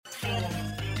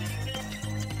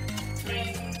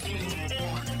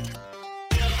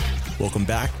Welcome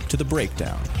back to The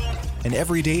Breakdown, an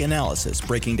everyday analysis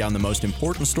breaking down the most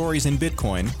important stories in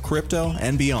Bitcoin, crypto,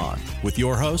 and beyond, with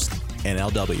your host,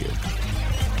 NLW.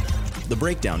 The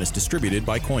Breakdown is distributed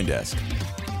by CoinDesk.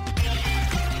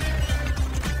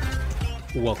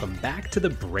 Welcome back to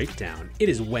The Breakdown. It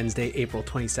is Wednesday, April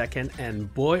 22nd,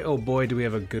 and boy, oh boy, do we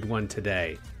have a good one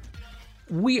today.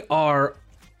 We are,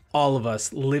 all of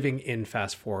us, living in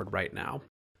fast forward right now.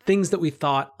 Things that we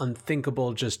thought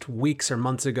unthinkable just weeks or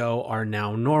months ago are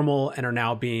now normal and are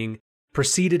now being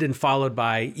preceded and followed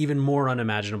by even more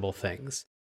unimaginable things.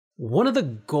 One of the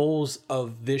goals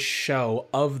of this show,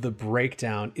 of The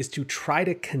Breakdown, is to try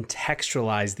to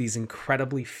contextualize these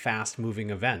incredibly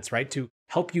fast-moving events, right? To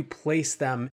help you place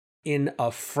them in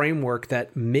a framework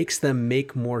that makes them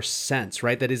make more sense,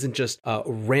 right? That isn't just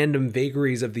random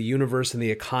vagaries of the universe and the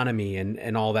economy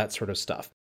and all that sort of stuff.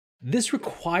 This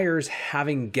requires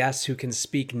having guests who can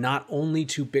speak not only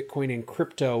to Bitcoin and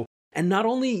crypto, and not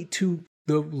only to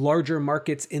the larger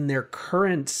markets in their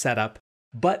current setup,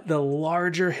 but the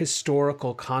larger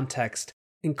historical context,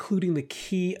 including the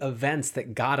key events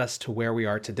that got us to where we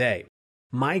are today.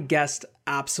 My guest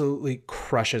absolutely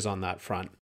crushes on that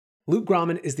front. Luke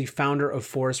Gromen is the founder of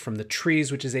Forest from the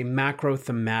Trees, which is a macro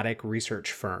thematic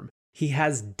research firm. He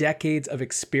has decades of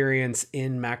experience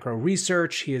in macro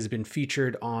research. He has been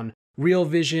featured on Real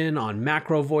Vision, on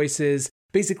Macro Voices,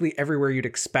 basically everywhere you'd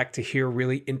expect to hear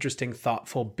really interesting,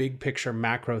 thoughtful, big picture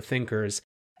macro thinkers.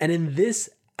 And in this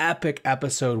epic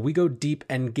episode, we go deep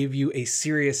and give you a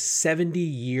serious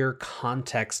 70-year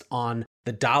context on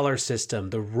the dollar system,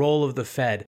 the role of the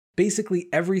Fed, basically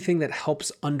everything that helps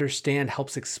understand,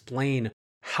 helps explain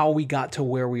how we got to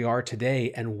where we are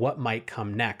today and what might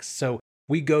come next. So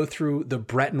we go through the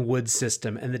Bretton Woods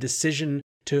system and the decision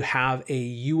to have a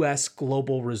US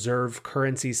global reserve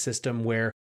currency system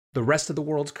where the rest of the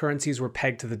world's currencies were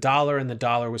pegged to the dollar and the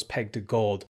dollar was pegged to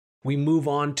gold. We move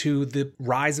on to the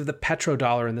rise of the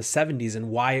Petrodollar in the 70s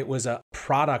and why it was a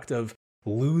product of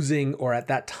losing, or at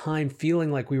that time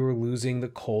feeling like we were losing, the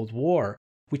Cold War.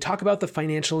 We talk about the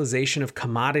financialization of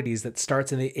commodities that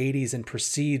starts in the 80s and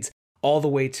proceeds all the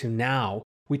way to now.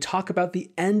 We talk about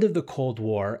the end of the Cold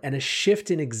War and a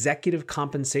shift in executive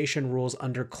compensation rules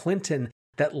under Clinton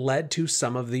that led to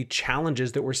some of the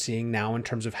challenges that we're seeing now in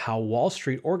terms of how Wall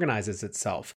Street organizes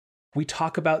itself. We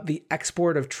talk about the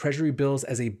export of Treasury Bills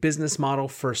as a business model,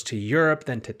 first to Europe,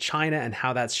 then to China, and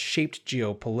how that's shaped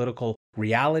geopolitical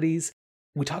realities.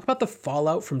 We talk about the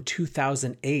fallout from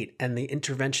 2008 and the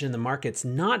intervention in the markets,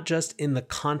 not just in the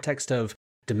context of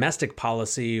domestic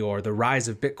policy or the rise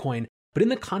of Bitcoin, but in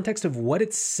the context of what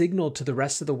it signaled to the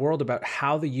rest of the world about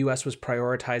how the US was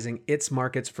prioritizing its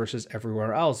markets versus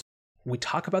everywhere else. We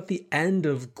talk about the end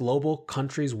of global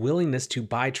countries' willingness to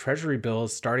buy Treasury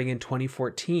Bills starting in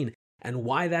 2014 and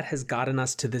why that has gotten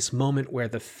us to this moment where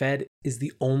the Fed is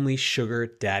the only sugar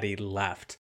daddy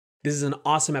left. This is an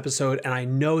awesome episode, and I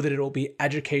know that it'll be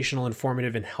educational,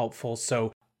 informative, and helpful.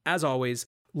 So, as always,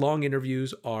 long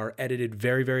interviews are edited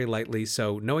very, very lightly.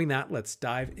 So, knowing that, let's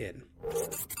dive in.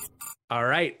 All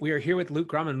right, we are here with Luke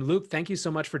Gromen. Luke, thank you so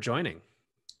much for joining.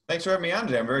 Thanks for having me on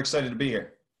today. I'm very excited to be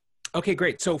here. Okay,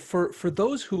 great. So for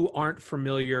those who aren't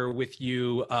familiar with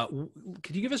you,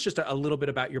 could you give us just a little bit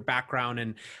about your background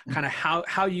and kind of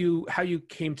how you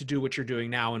came to do what you're doing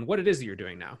now and what it is that you're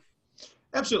doing now?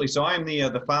 Absolutely. So I'm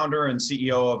the founder and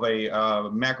CEO of a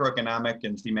macroeconomic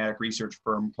and thematic research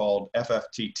firm called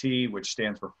FFTT, which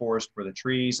stands for Forest for the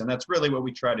Trees. And that's really what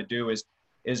we try to do is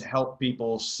help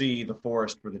people see the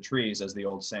forest for the trees, as the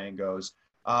old saying goes.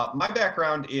 My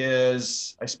background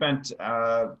is I spent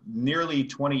nearly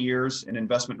 20 years in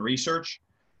investment research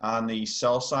on the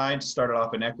sell side, started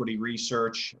off in equity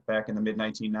research back in the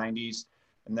mid-1990s,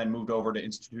 and then moved over to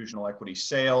institutional equity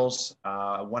sales.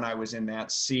 When I was in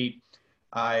that seat,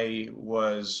 I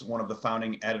was one of the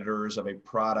founding editors of a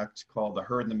product called The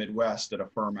Herd in the Midwest at a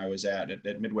firm I was at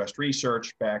Midwest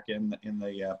Research back in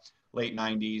the late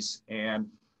 90s. And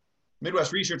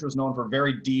Midwest Research was known for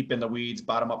very deep in the weeds,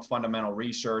 bottom-up fundamental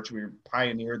research. We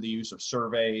pioneered the use of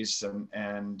surveys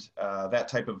and that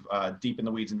type of deep in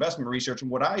the weeds investment research.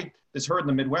 And this Herd in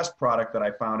the Midwest product that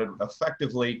I founded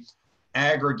effectively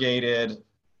aggregated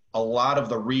a lot of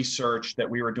the research that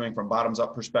we were doing from bottoms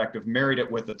up perspective, married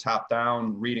it with the top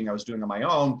down reading I was doing on my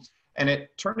own. And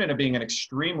it turned into being an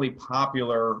extremely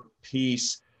popular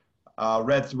piece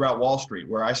read throughout Wall Street,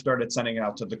 where I started sending it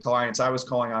out to the clients I was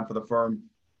calling on for the firm.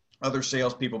 Other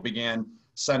salespeople began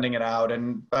sending it out.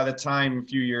 And by the time a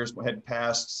few years had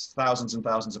passed, thousands and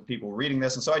thousands of people were reading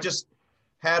this. And so I just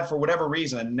had, for whatever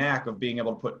reason, a knack of being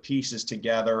able to put pieces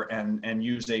together and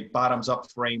use a bottoms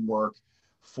up framework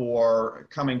for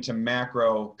coming to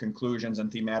macro conclusions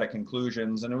and thematic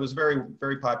conclusions. And it was very,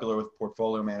 very popular with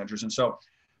portfolio managers. And so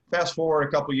fast forward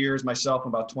a couple of years, myself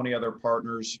and about 20 other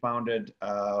partners founded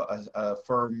a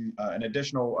firm,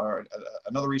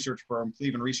 another research firm,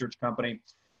 Cleveland Research Company,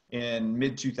 in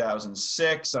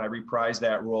mid-2006. I reprised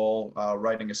that role,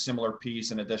 writing a similar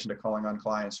piece in addition to calling on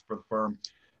clients for the firm.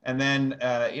 And then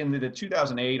in the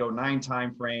 2008-09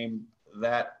 timeframe,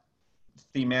 that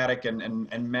thematic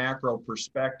and macro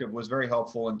perspective was very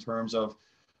helpful in terms of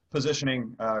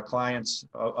positioning clients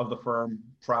of the firm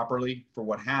properly for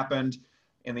what happened.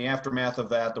 In the aftermath of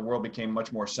that, the world became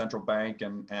much more central bank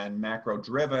and macro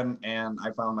driven, and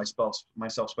I found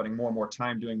myself spending more and more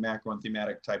time doing macro and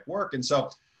thematic type work. And so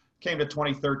came to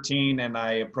 2013, and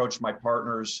I approached my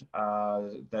partners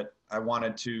that I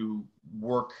wanted to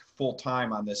work full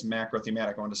time on this macro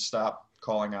thematic. I wanted to stop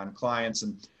calling on clients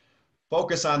and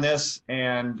focus on this.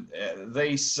 And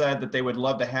they said that they would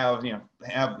love to have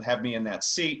me in that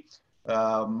seat.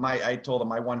 I told them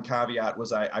my one caveat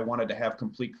was I wanted to have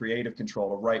complete creative control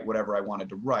to write whatever I wanted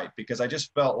to write, because I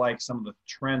just felt like some of the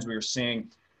trends we were seeing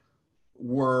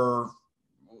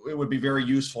it would be very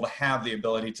useful to have the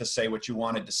ability to say what you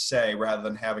wanted to say rather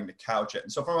than having to couch it.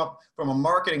 And so from a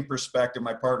marketing perspective,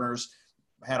 my partners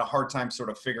had a hard time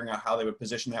sort of figuring out how they would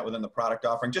position that within the product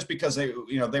offering, just because they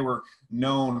were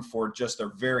known for just their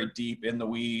very deep in the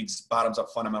weeds, bottoms up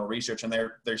fundamental research, and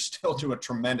they still do a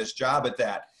tremendous job at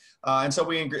that. And so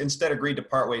we instead agreed to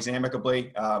part ways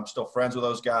amicably. I'm still friends with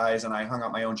those guys, and I hung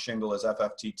out my own shingle as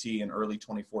FFTT in early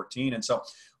 2014. And so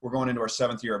we're going into our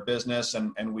 7th year of business,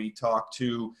 and we talk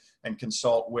to and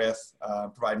consult with,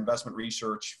 provide investment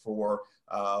research for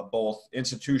both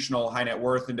institutional, high net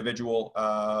worth individuals,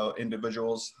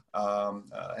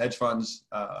 hedge funds,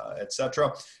 et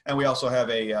cetera. And we also have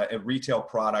a retail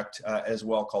product as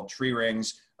well called Tree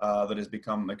Rings, that has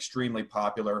become extremely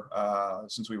popular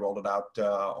since we rolled it out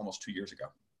almost 2 years ago.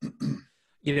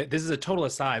 This is a total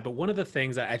aside, but one of the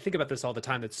things I think about this all the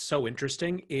time that's so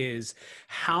interesting is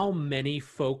how many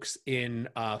folks in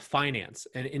finance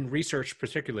and in research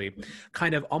particularly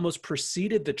kind of almost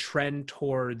preceded the trend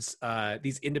towards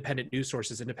these independent news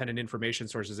sources, independent information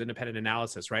sources, independent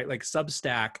analysis, right? Like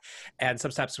Substack and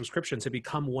Substack subscriptions have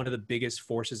become one of the biggest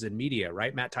forces in media,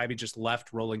 right? Matt Taibbi just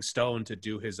left Rolling Stone to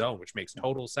do his own, which makes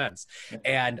total sense.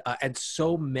 And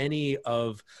so many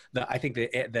of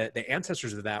the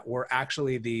ancestors of that were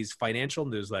actually these financial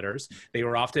newsletters. They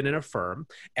were often in a firm,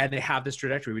 and they have this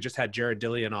trajectory. We just had Jared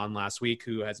Dillian on last week,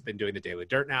 who has been doing the Daily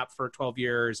Dirt Nap for 12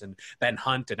 years, and Ben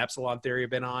Hunt and Epsilon Theory have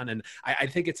been on. And I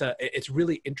think it's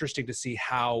really interesting to see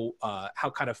how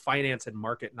kind of finance and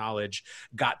market knowledge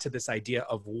got to this idea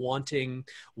of wanting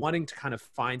to kind of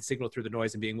find signal through the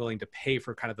noise and being willing to pay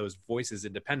for kind of those voices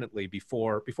independently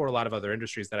before a lot of other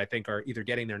industries that I think are either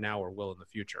getting there now or will in the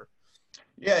future.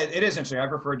 Yeah, it is interesting.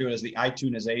 I've referred to it as the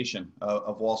iTunesization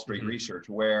of Wall Street research,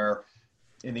 where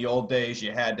in the old days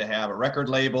you had to have a record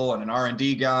label and an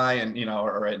R&D guy and,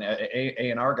 or an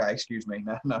A&R guy, excuse me,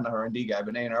 not an R&D guy,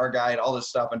 but an A&R guy and all this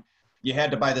stuff. And you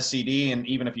had to buy the CD. And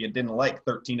even if you didn't like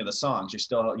 13 of the songs, you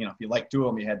still, if you liked 2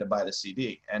 of them, you had to buy the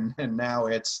CD. And now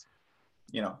it's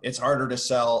harder to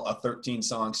sell a 13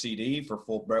 song CD for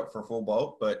full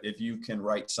boat. But if you can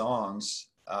write songs,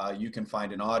 you can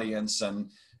find an audience,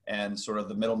 and sort of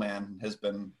the middleman has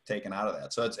been taken out of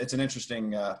that. So it's an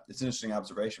interesting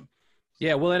observation.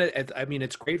 Yeah, well, and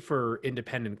it's great for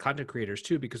independent content creators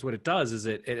too, because what it does is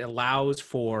it allows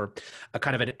for a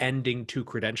kind of an ending to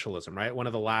credentialism, right? One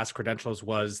of the last credentials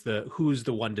was who's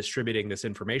the one distributing this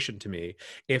information to me.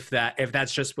 If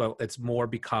that's just, well, it's more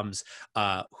becomes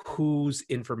whose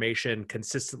information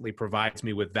consistently provides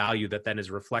me with value that then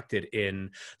is reflected in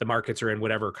the markets or in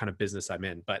whatever kind of business I'm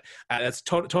in. But that's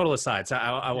total aside, so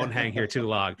I won't hang here too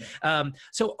long.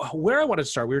 So where I want to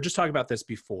start, we were just talking about this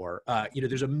before.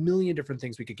 There's a million different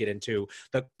things we could get into.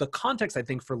 The context, I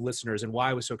think, for listeners and why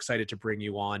I was so excited to bring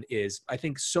you on is I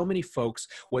think so many folks,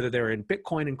 whether they're in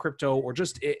Bitcoin and crypto or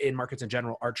just in markets in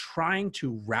general, are trying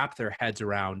to wrap their heads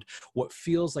around what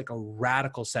feels like a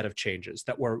radical set of changes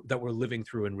that we're living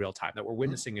through in real time, that we're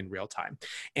witnessing in real time.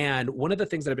 And one of the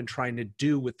things that I've been trying to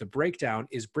do with the breakdown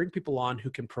is bring people on who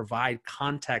can provide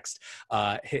context,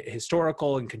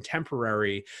 historical and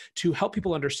contemporary, to help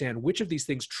people understand which of these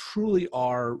things truly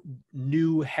are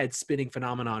new head spinning beginning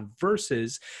phenomenon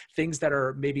versus things that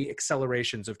are maybe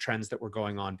accelerations of trends that were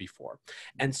going on before.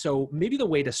 And so maybe the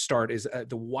way to start is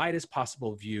the widest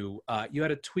possible view. You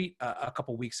had a tweet a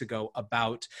couple weeks ago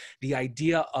about the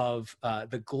idea of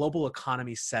the global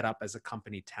economy set up as a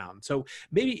company town. So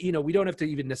maybe, we don't have to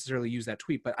even necessarily use that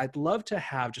tweet, but I'd love to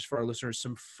have, just for our listeners,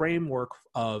 some framework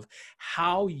of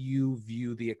how you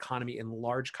view the economy in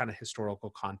large kind of historical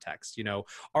context.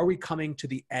 Are we coming to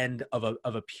the end of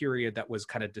a period that was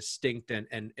kind of distinct?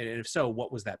 And if so,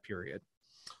 what was that period?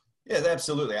 Yeah,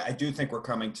 absolutely. I do think we're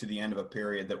coming to the end of a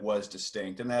period that was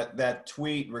distinct. And that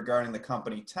tweet regarding the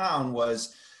company town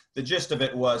was, the gist of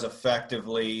it was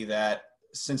effectively that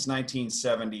since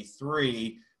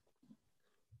 1973,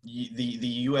 the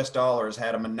US dollar has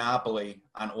had a monopoly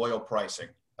on oil pricing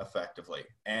effectively.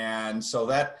 And so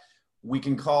that we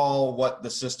can call what the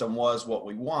system was what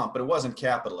we want, but it wasn't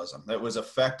capitalism. It was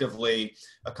effectively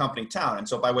a company town. And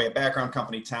so by way of background,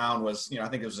 company town was, I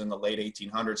think it was in the late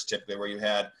 1800s typically, where you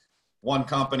had one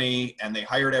company and they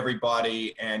hired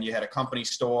everybody, and you had a company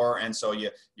store. And so you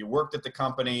worked at the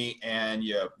company, and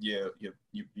you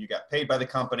got paid by the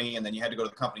company, and then you had to go to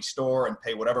the company store and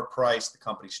pay whatever price the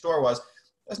company store was.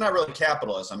 That's not really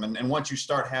capitalism. And once you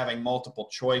start having multiple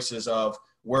choices of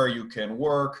where you can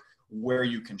work, where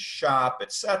you can shop,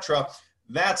 etc.,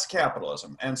 that's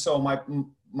capitalism. And so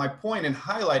my point in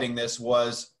highlighting this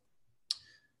was,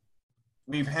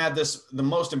 we've had the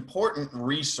most important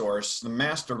resource, the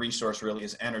master resource really,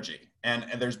 is energy. And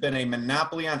there's been a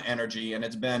monopoly on energy, and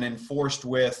it's been enforced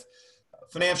with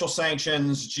financial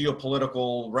sanctions,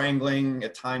 geopolitical wrangling,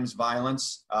 at times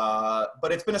violence,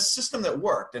 but it's been a system that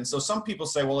worked. And so some people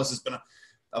say, well, this has been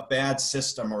a bad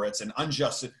system, or it's an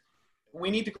unjust. We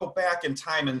need to go back in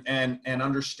time and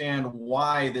understand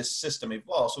why this system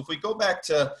evolved. So if we go back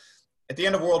to at the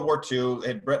end of World War II,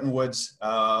 at Bretton Woods,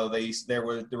 there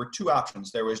were two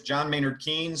options. There was John Maynard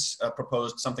Keynes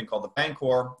proposed something called the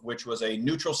bancor, which was a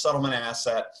neutral settlement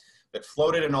asset that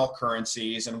floated in all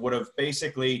currencies and would have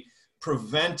basically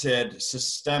prevented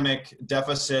systemic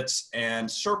deficits and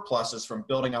surpluses from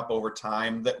building up over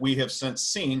time that we have since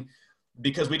seen,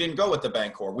 because we didn't go with the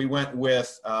bancor. We went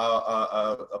with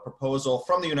a proposal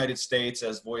from the United States,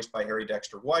 as voiced by Harry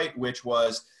Dexter White, which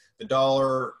was, the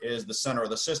dollar is the center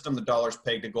of the system. The dollar's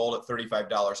pegged to gold at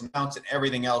 $35 an ounce, and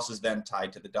everything else is then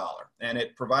tied to the dollar. And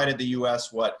it provided the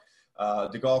U.S. what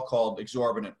de Gaulle called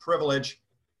exorbitant privilege.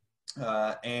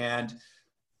 And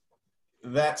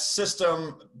that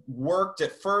system worked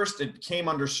at first. It came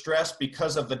under stress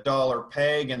because of the dollar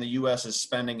peg and the U.S.'s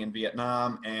spending in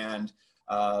Vietnam and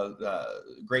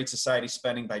Great Society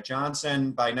spending by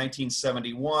Johnson. By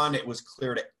 1971, it was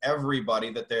clear to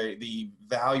everybody that the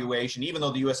valuation, even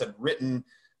though the U.S. had written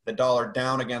the dollar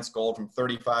down against gold from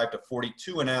 35 to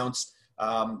 42 an ounce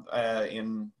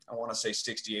in, I want to say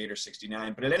 68 or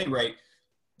 69, but at any rate,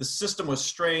 the system was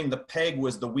strained. The peg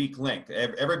was the weak link.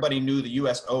 Everybody knew the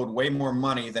U.S. owed way more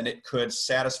money than it could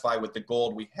satisfy with the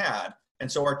gold we had.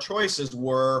 And so our choices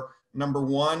were, number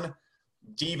one,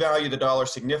 devalue the dollar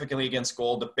significantly against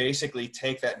gold to basically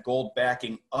take that gold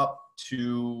backing up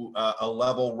to a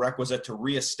level requisite to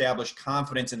reestablish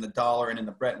confidence in the dollar and in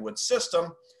the Bretton Woods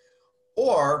system,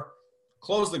 or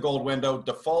close the gold window,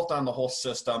 default on the whole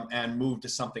system, and move to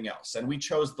something else. And we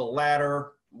chose the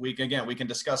latter. We can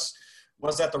discuss,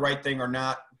 was that the right thing or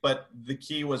not? But the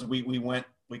key was we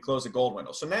closed the gold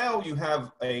window. So now you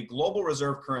have a global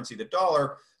reserve currency, the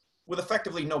dollar, with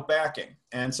effectively no backing.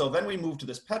 And so then we moved to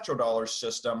this petrodollar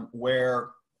system, where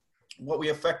what we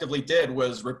effectively did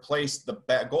was replace the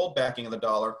gold backing of the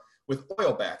dollar with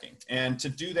oil backing. And to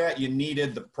do that, you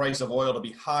needed the price of oil to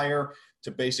be higher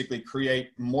to basically create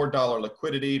more dollar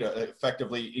liquidity, to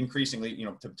effectively increasingly,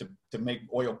 to make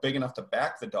oil big enough to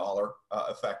back the dollar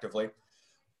effectively.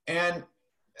 And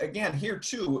again, here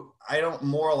too, I don't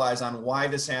moralize on why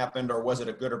this happened or was it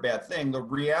a good or bad thing. The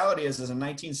reality is in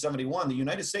 1971, the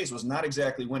United States was not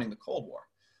exactly winning the Cold War.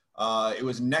 It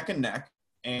was neck and neck.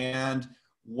 And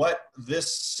what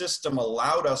this system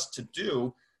allowed us to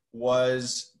do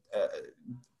was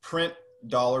print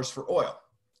dollars for oil.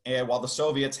 And while the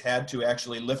Soviets had to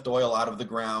actually lift oil out of the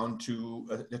ground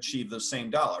to achieve those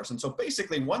same dollars. And so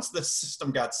basically, once the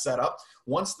system got set up,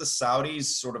 once the Saudis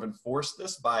sort of enforced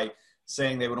this by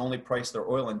saying they would only price their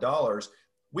oil in dollars,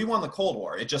 we won the Cold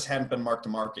War. It just hadn't been mark to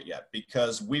market yet,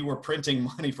 because we were printing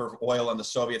money for oil and the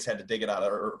Soviets had to dig it out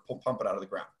or pump it out of the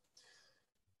ground.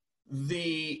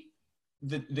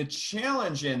 The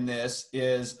challenge in this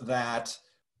is that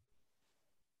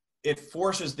it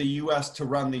forces the U.S. to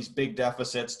run these big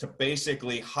deficits, to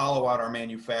basically hollow out our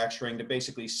manufacturing, to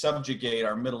basically subjugate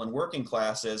our middle and working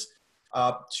classes,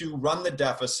 to run the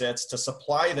deficits, to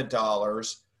supply the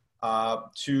dollars,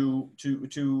 to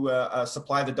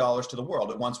supply the dollars to the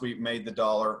world. Once we made the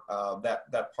dollar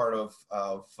that part of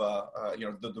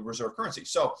the reserve currency.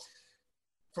 So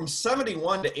from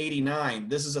 71 to 89,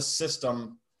 this is a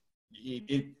system.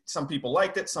 Some people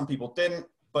liked it, some people didn't,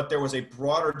 but there was a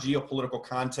broader geopolitical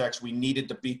context. We needed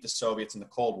to beat the Soviets in the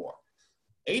Cold War.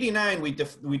 89,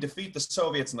 we defeat the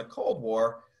Soviets in the Cold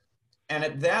War, and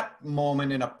at that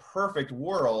moment, in a perfect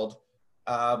world,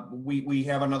 we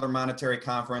have another monetary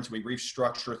conference. We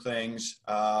restructure things,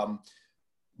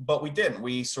 but we didn't.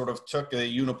 We sort of took a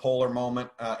unipolar moment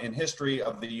in history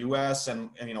of the U.S. and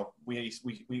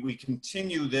we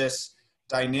continue this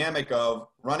dynamic of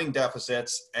running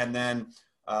deficits and then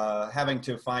having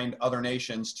to find other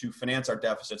nations to finance our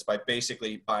deficits by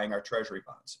basically buying our treasury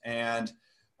bonds and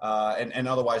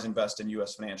otherwise invest in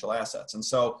U.S. financial assets. And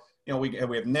so, we have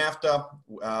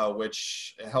NAFTA,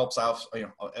 which helps out,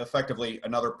 effectively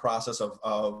another process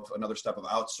of another step of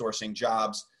outsourcing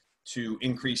jobs to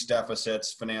increase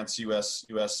deficits, finance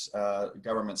U.S.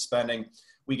 government spending.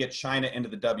 We get China into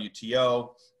the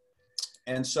WTO.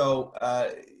 And so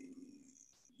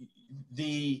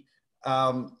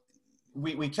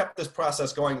we kept this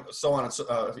process going so on,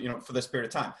 for this period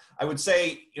of time. I would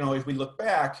say, if we look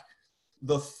back,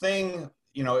 the thing,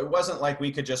 it wasn't like we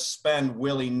could just spend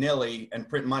willy-nilly and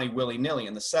print money willy-nilly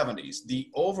in the 70s. The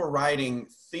overriding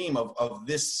theme of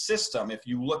this system, if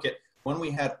you look at when we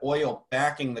had oil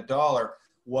backing the dollar,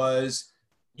 was,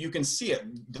 you can see it,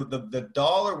 the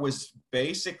dollar was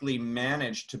basically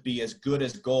managed to be as good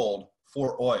as gold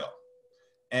for oil.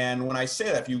 And when I say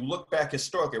that, if you look back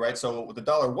historically, right, so the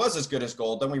dollar was as good as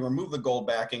gold, then we removed the gold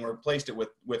backing, replaced it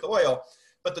with oil,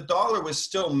 but the dollar was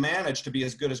still managed to be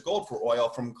as good as gold for oil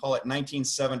from, call it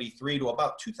 1973 to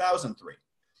about 2003.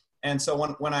 And so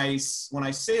when I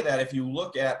say that, if you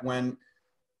look at when,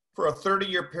 for a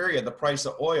 30-year period, the price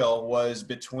of oil was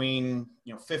between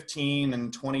 $15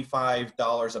 and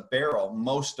 $25 a barrel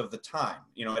most of the time.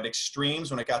 At extremes,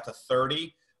 when it got to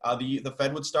 30, the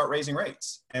Fed would start raising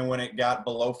rates. And when it got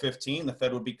below 15, the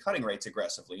Fed would be cutting rates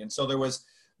aggressively. And so there was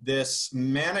this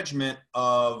management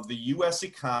of the U.S.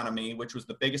 economy, which was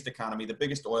the biggest economy, the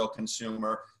biggest oil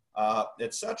consumer,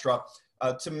 et cetera,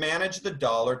 to manage the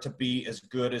dollar to be as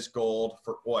good as gold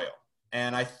for oil.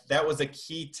 And that was a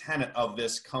key tenet of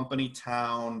this company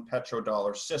town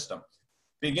petrodollar system.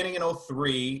 Beginning in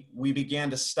 2003, we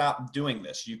began to stop doing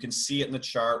this. You can see it in the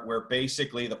chart where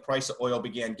basically the price of oil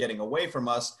began getting away from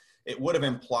us. It would have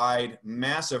implied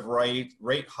massive rate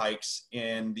hikes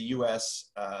in the U.S.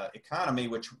 economy,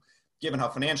 which, given how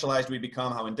financialized we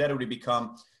become, how indebted we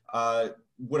become,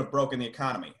 would have broken the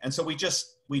economy. And so we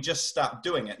just stopped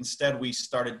doing it. Instead, we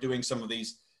started doing some of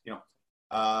these,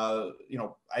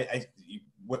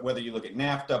 whether you look at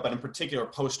NAFTA, but in particular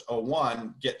post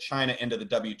 2001, get China into the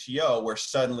WTO, where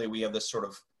suddenly we have this sort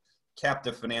of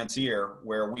captive financier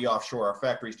where we offshore our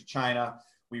factories to China.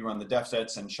 We run the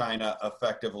deficits, and China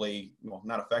effectively, well,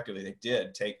 not effectively, they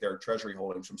did take their treasury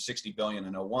holdings from 60 billion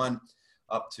in 2001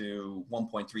 up to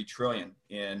 1.3 trillion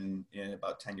in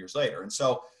about 10 years later. And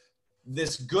so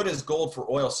this good as gold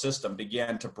for oil system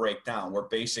began to break down, where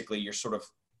basically you're sort of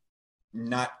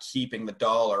not keeping the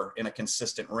dollar in a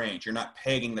consistent range. You're not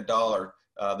pegging the dollar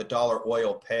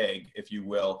oil peg, if you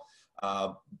will,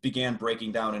 began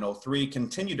breaking down in 2003,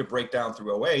 continued to break down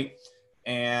through 2008.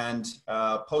 And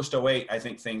post 2008, I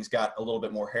think things got a little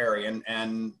bit more hairy.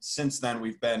 And since then,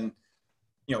 we've been,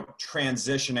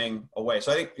 transitioning away.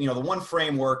 So I think, the one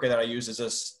framework that I use is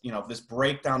this, this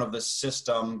breakdown of the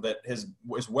system that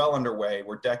was well underway.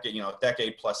 We're a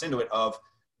decade plus into it, of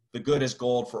the good as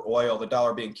gold for oil, the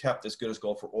dollar being kept as good as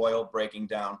gold for oil, breaking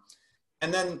down.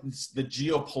 And then the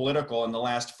geopolitical in the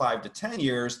last 5 to 10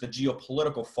 years, the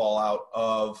geopolitical fallout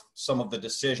of some of the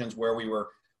decisions where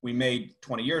we made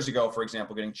 20 years ago, for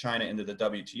example, getting China into the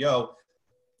WTO,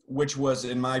 which was,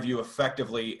 in my view,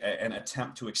 effectively an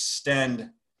attempt to extend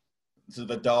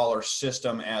the dollar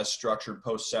system as structured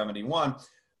post 71.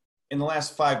 In the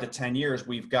last 5 to 10 years,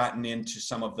 we've gotten into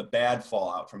some of the bad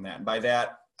fallout from that. And by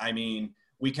that, I mean,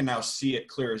 we can now see it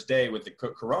clear as day with the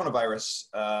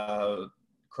coronavirus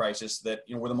crisis that,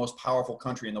 we're the most powerful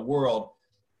country in the world,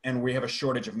 and we have a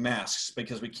shortage of masks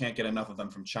because we can't get enough of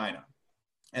them from China.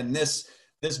 And this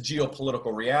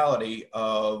geopolitical reality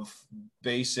of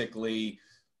basically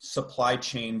supply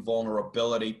chain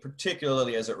vulnerability,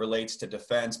 particularly as it relates to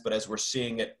defense, but as we're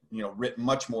seeing it, written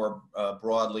much more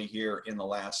broadly here in the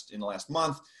last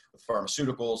month with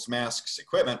pharmaceuticals, masks,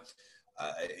 equipment,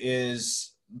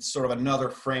 is sort of another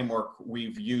framework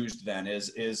we've used then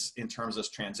is in terms of this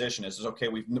transition is okay,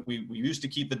 we used to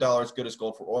keep the dollar as good as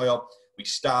gold for oil. We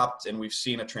stopped, and we've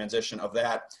seen a transition of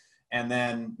that. And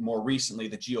then more recently,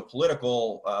 the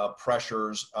geopolitical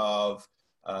pressures of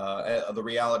the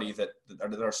reality that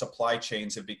our supply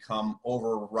chains have become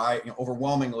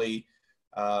overwhelmingly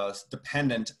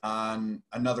dependent on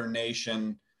another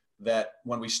nation that,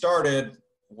 when we started,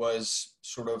 was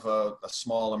sort of a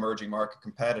small emerging market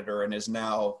competitor and is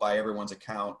now, by everyone's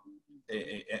account,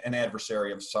 an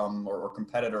adversary of some, or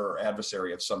competitor or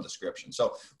adversary of some description.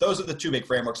 So those are the two big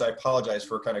frameworks. I apologize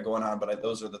for kind of going on, but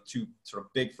those are the two sort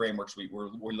of big frameworks we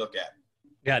look at.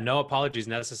 Yeah, no apologies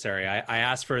necessary. I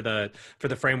asked for the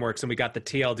frameworks, and we got the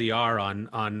TLDR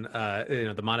on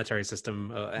the monetary system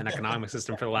and economic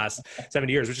system for the last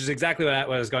 70 years, which is exactly what I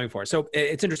was going for. So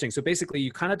it's interesting. So basically,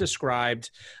 you kind of described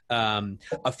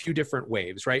a few different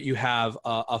waves, right? You have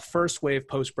a first wave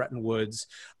post Bretton Woods,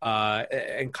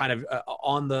 and kind of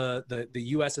on the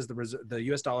U.S. as the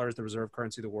U.S. dollar is the reserve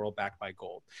currency of the world, backed by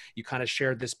gold. You kind of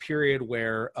shared this period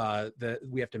where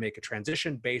we have to make a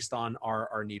transition based on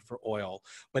our need for oil,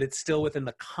 but it's still within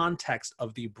the context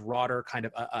of the broader kind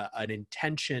of an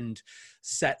intentioned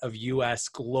set of U.S.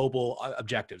 global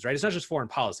objectives, right? It's not just foreign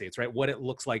policy. It's right what it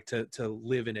looks like to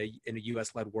live in a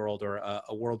U.S.-led world, or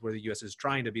a world where the U.S. is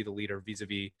trying to be the leader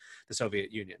vis-a-vis the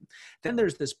Soviet Union. Then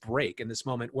there's this break in this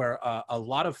moment where a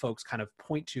lot of folks kind of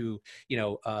point to,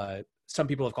 some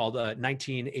people have called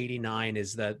 1989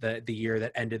 is the year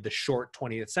that ended the short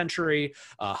 20th century.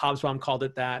 Hobsbawm called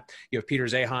it that. You have Peter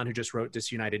Zeihan, who just wrote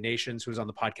Disunited Nations, who was on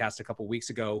the podcast a couple of weeks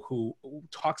ago, who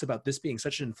talks about this being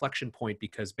such an inflection point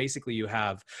because basically you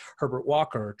have Herbert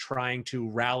Walker trying to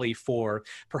rally for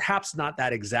perhaps not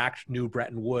that exact new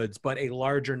Bretton Woods, but a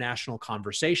larger national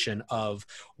conversation of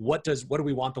what do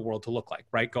we want the world to look like,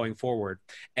 right, going forward.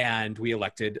 And we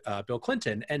elected Bill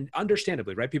Clinton, and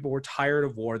understandably, right, people were tired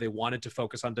of war. They wanted to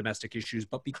focus on domestic issues,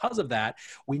 but because of that,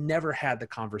 we never had the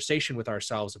conversation with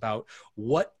ourselves about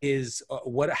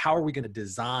how are we going to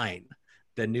design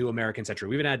the new American century.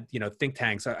 We even had, think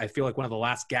tanks. I feel like one of the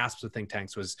last gasps of think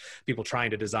tanks was people trying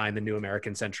to design the new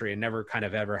American century and never kind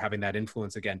of ever having that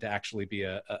influence again to actually be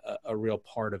a real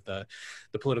part of the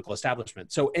political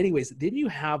establishment. So anyways, then you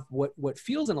have what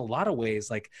feels in a lot of ways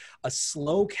like a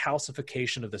slow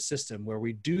calcification of the system, where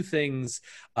we do things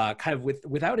kind of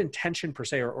without intention per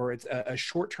se, or it's a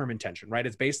short-term intention, right?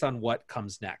 It's based on what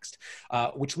comes next,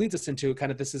 which leads us into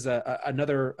kind of, this is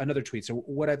another tweet. So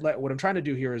what I'm trying to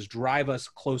do here is drive us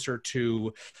closer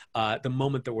to the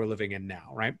moment that we're living in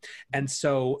now, right? And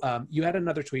so you had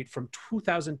another tweet from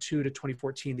 2002 to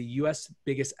 2014, the US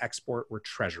biggest export were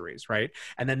treasuries, right?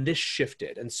 And then this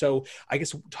shifted. And so I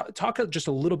guess talk just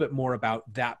a little bit more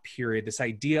about that period, this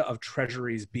idea of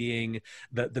treasuries being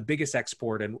the biggest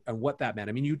export and what that meant.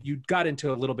 I mean, you got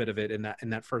into a little bit of it in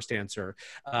that first answer.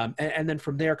 And then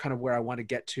from there, kind of where I want to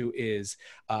get to is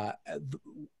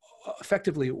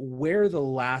effectively where the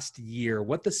last year,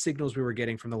 what the signals we were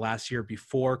getting from the last year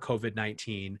before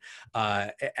COVID-19,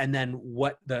 and then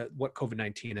what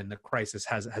COVID-19 and the crisis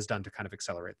has done to kind of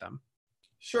accelerate them.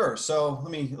 Sure. So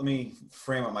let me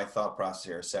frame up my thought process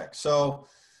here a sec. So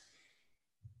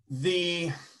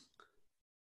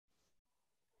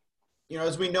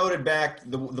as we noted back,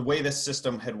 the way this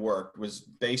system had worked was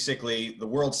basically the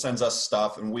world sends us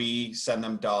stuff and we send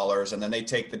them dollars, and then they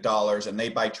take the dollars and they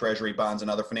buy treasury bonds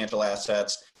and other financial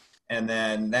assets, and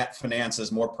then that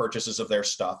finances more purchases of their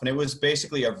stuff. And it was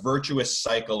basically a virtuous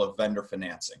cycle of vendor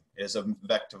financing is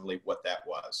effectively what that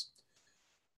was.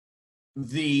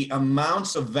 The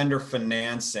amounts of vendor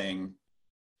financing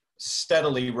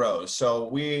steadily rose. So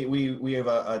we have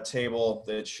a table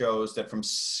that shows that from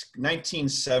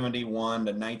 1971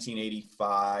 to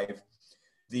 1985,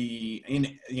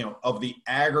 of the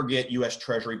aggregate U.S.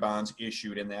 Treasury bonds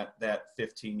issued in that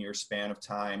 15-year span of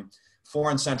time,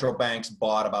 foreign central banks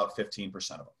bought about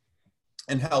 15% of them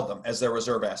and held them as their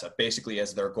reserve asset, basically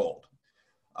as their gold.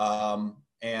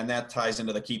 And that ties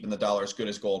into the keeping the dollar as good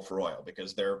as gold for oil,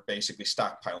 because they're basically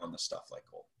stockpiling the stuff like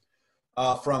gold.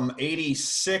 From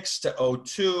 86 to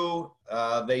 02,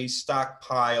 they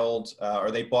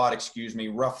bought,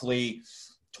 roughly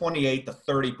 28 to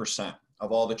 30%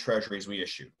 of all the treasuries we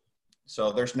issued.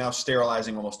 So they're now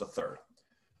sterilizing almost a third.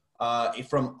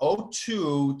 From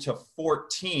 02 to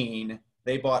 14,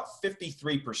 they bought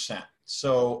 53%.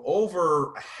 So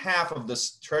over half of the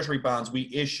treasury bonds we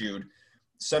issued,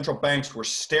 central banks were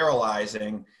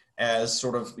sterilizing as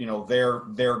sort of,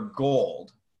 their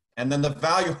gold. And then the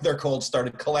value of their gold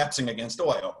started collapsing against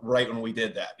oil right when we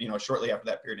did that, shortly after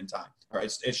that period in time. All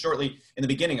right, it's shortly in the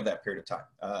beginning of that period of time,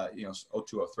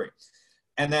 02, 03.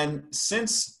 And then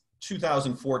since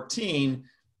 2014,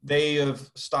 they have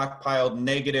stockpiled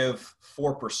negative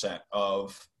 4%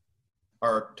 of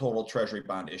our total treasury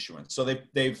bond issuance. So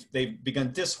they've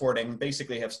begun dishoarding,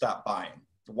 basically have stopped buying,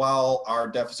 while our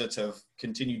deficits have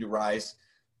continued to rise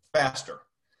faster.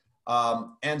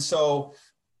 And so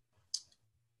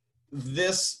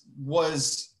this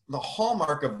was the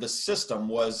hallmark of the system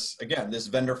was, again, this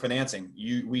vendor financing.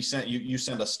 You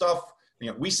send us stuff,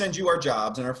 we send you our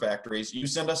jobs in our factories, you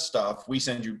send us stuff, we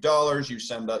send you dollars,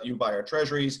 you buy our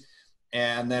treasuries,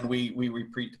 and then we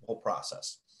repeat the whole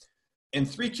process. In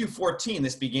 3Q14,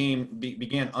 this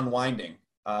began unwinding.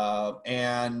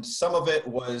 And some of it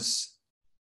was,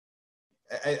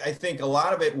 I think a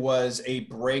lot of it was a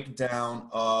breakdown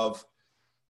of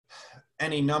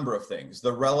any number of things.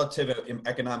 The relative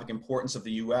economic importance of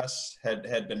the U.S.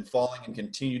 had been falling and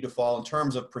continued to fall in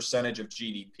terms of percentage of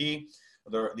GDP.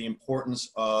 The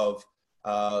importance of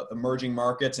emerging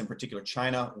markets, in particular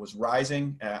China, was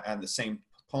rising at the same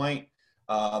point.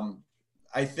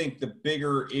 I think the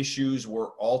bigger issues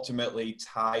were ultimately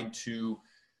tied to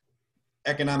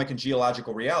economic and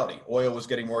geological reality. Oil was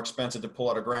getting more expensive to pull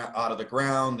out of the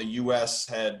ground. The U.S.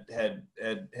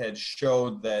 had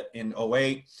showed that in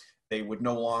 2008 they would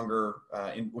no longer,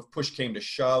 if push came to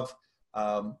shove,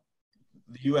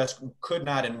 the U.S. could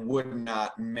not and would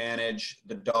not manage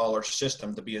the dollar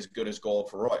system to be as good as gold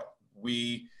for oil.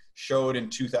 We showed in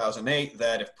 2008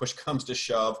 that if push comes to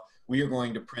shove, we are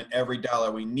going to print every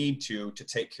dollar we need to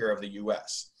take care of the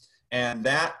U.S. And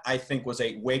that, I think, was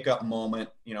a wake-up moment.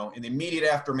 In the immediate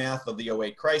aftermath of the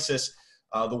 2008 crisis,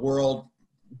 the world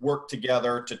worked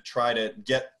together to try to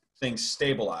get things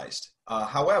stabilized.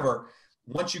 However,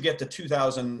 once you get to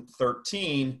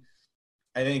 2013,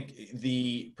 I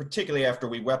think particularly after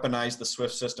we weaponized the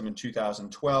SWIFT system in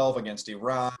 2012 against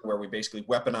Iran, where we basically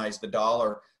weaponized the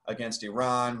dollar against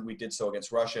Iran, we did so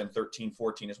against Russia in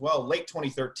 13-14 as well. Late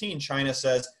 2013, China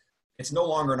says it's no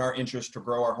longer in our interest to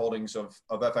grow our holdings of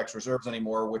FX reserves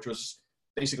anymore, which was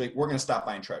basically, we're going to stop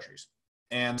buying treasuries.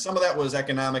 And some of that was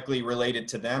economically related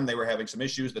to them. They were having some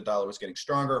issues. The dollar was getting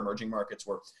stronger. Emerging markets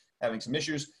were having some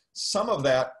issues. Some of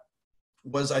that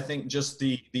was, I think, just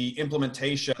the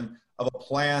implementation of a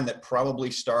plan that probably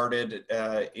started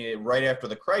right after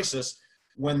the crisis,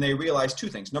 when they realized two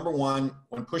things. Number one,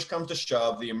 when push comes to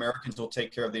shove, the Americans will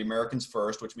take care of the Americans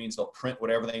first, which means they'll print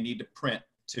whatever they need to print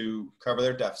to cover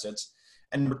their deficits.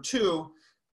 And number two,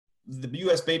 the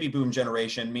U.S. baby boom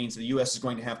generation means the U.S. is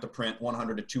going to have to print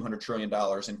 $100 to $200 trillion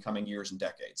in coming years and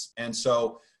decades. And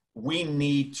so we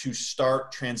need to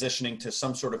start transitioning to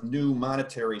some sort of new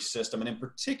monetary system. And in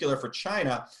particular for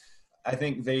China, I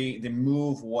think the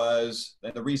move was,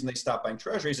 and the reason they stopped buying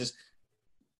treasuries is,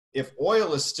 if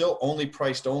oil is still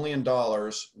priced only in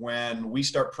dollars, when we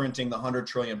start printing the 100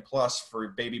 trillion plus for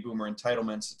baby boomer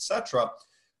entitlements, et cetera,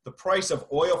 the price of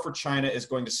oil for China is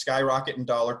going to skyrocket in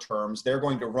dollar terms. They're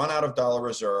going to run out of dollar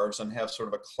reserves and have sort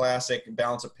of a classic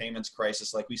balance of payments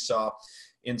crisis like we saw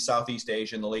in Southeast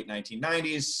Asia in the late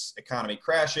 1990s. Economy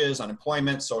crashes,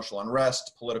 unemployment, social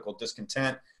unrest, political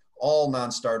discontent, all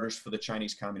non-starters for the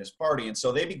Chinese Communist Party. And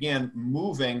so they began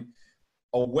moving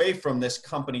away from this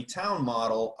company town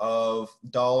model of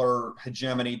dollar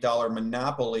hegemony, dollar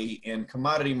monopoly in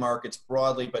commodity markets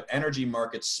broadly, but energy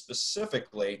markets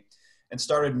specifically, and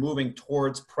started moving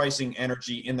towards pricing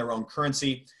energy in their own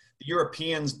currency. The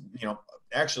Europeans,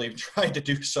 actually tried to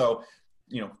do so,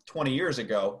 20 years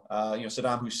ago.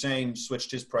 Saddam Hussein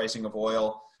switched his pricing of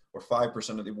oil, or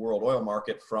 5% of the world oil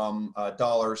market, from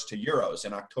dollars to euros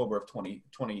in October of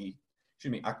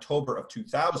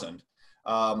 2000.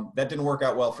 That didn't work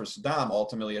out well for Saddam,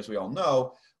 ultimately, as we all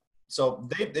know. So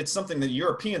it's something that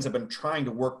Europeans have been trying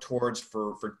to work towards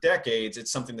for decades.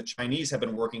 It's something the Chinese have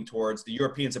been working towards. The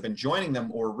Europeans have been joining them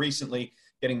more recently,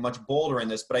 getting much bolder in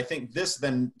this. But I think this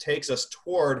then takes us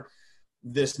toward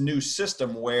this new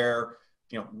system where,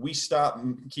 we stop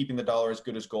keeping the dollar as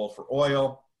good as gold for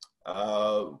oil.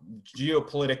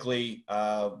 Geopolitically,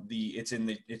 it's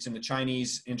in the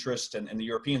Chinese interest and the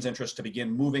Europeans' interest to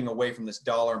begin moving away from this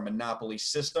dollar monopoly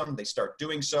system. They start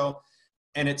doing so,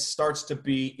 and it starts to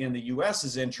be in the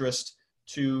U.S.'s interest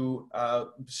to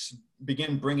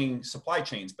begin bringing supply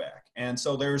chains back. And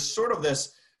so there's sort of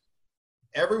this: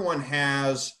 everyone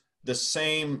has the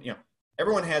same,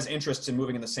 everyone has interests in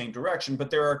moving in the same direction, but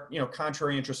there are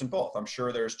contrary interests in both. I'm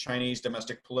sure there's Chinese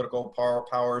domestic political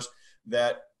powers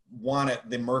that want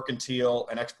the mercantile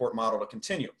and export model to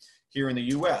continue. Here in the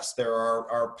U.S., there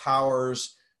are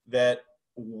powers that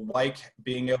like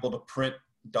being able to print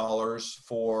dollars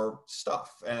for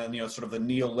stuff, and sort of the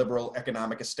neoliberal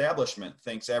economic establishment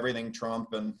thinks everything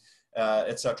Trump and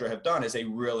et cetera have done is a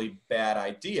really bad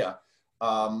idea.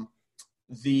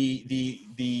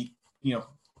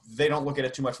 they don't look at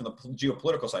it too much from the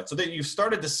geopolitical side. So you've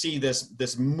started to see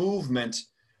this movement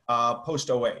post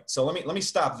 08. So let me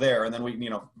stop there, and then we,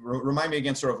 remind me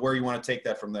again sort of where you want to take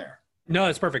that from there. No,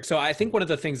 that's perfect. So I think one of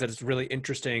the things that is really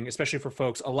interesting, especially for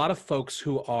folks, a lot of folks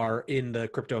who are in the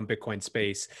crypto and Bitcoin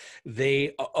space,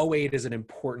 08 is an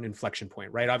important inflection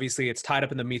point, right? Obviously, it's tied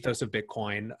up in the mythos of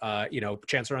Bitcoin.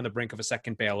 Chancellor on the brink of a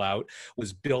second bailout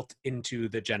was built into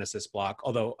the Genesis block.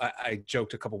 Although I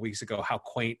joked a couple of weeks ago how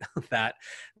quaint that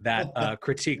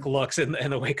critique looks in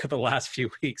the wake of the last few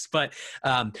weeks. But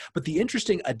the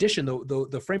interesting addition,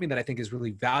 the framing that I think is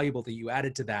really valuable that you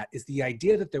added to that is the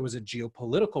idea that there was a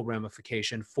geopolitical ramification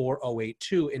for 08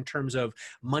 too, in terms of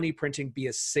money printing being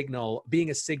a signal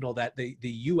that the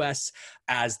U.S.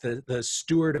 as the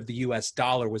steward of the U.S.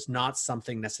 dollar was not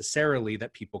something necessarily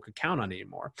that people could count on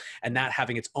anymore, and that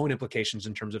having its own implications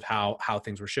in terms of how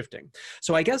things were shifting.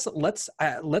 So I guess let's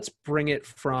bring it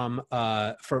from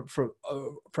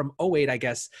 08. I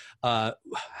guess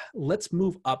let's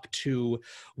move up to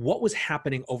what was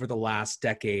happening over the last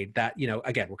decade. That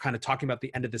again, we're kind of talking about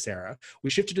the end of this era.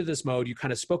 We shifted to this mode. You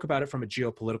kind of spoke about it from a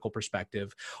geopolitical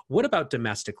perspective. What about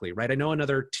domestically, right? I know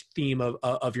another theme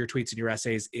of your tweets and your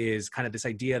essays is kind of this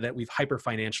idea that we've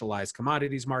hyper-financialized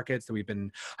commodities markets, that we've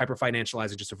been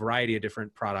hyper-financializing just a variety of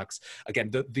different products. Again,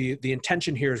 the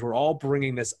intention here is we're all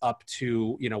bringing this up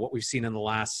to, what we've seen in the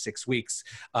last 6 weeks.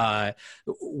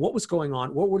 What was going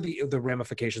on? What were the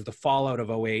ramifications, the fallout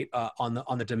of 08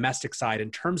 on the domestic side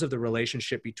in terms of the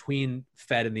relationship between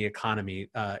Fed and the economy,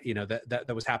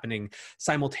 that was happening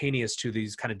simultaneous to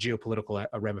these kind of geopolitical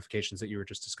ramifications that you were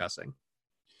just discussing?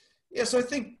 Yeah, so I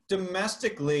think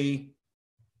domestically,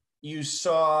 you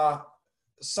saw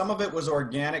some of it was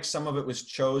organic, some of it was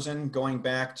chosen, going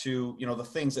back to the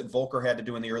things that Volcker had to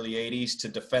do in the early 80s to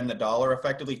defend the dollar,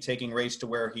 effectively taking rates to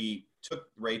where he took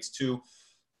rates to,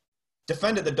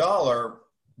 defended the dollar.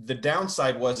 The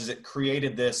downside was it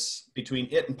created this, between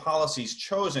it and policies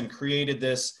chosen, created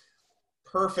this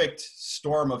perfect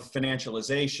storm of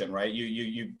financialization, right?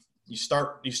 You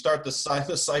start the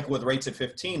cycle with rates at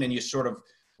 15, and you sort of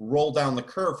roll down the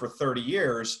curve for 30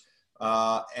 years,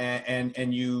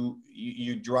 and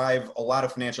you drive a lot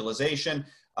of financialization,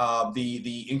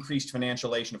 the increased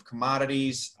financialization of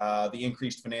commodities, the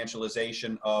increased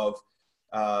financialization of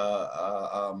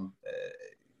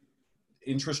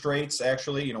interest rates.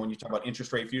 Actually, when you talk about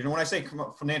interest rate fusion, when I say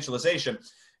financialization,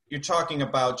 you're talking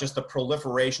about just the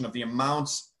proliferation of the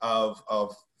amounts of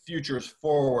futures,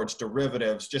 forwards,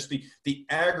 derivatives, just the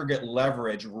aggregate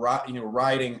leverage,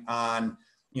 riding on,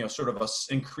 sort of a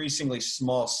increasingly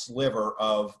small sliver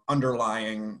of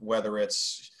underlying, whether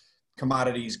it's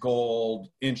commodities, gold,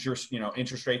 interest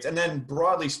rates. And then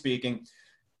broadly speaking,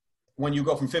 when you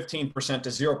go from 15% to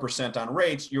 0% on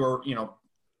rates,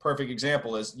 perfect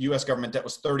example is U.S. government debt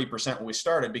was 30% when we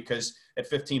started, because at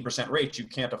 15% rates, you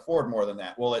can't afford more than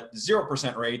that. Well, at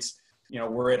 0% rates,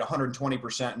 we're at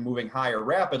 120% and moving higher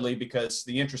rapidly, because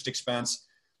the interest expense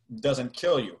doesn't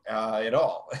kill you at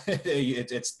all.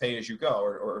 It's pay as you go,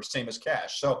 or same as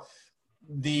cash. So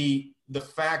the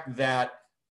fact that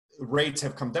rates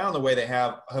have come down the way they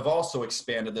have also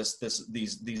expanded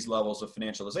these levels of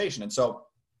financialization. And so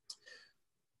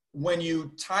when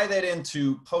you tie that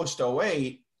into post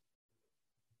 08,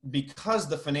 because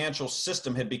the financial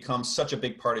system had become such a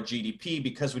big part of GDP,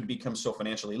 because we'd become so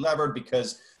financially levered,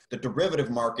 because the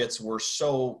derivative markets were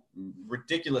so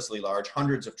ridiculously large,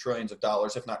 hundreds of trillions of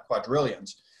dollars, if not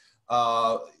quadrillions,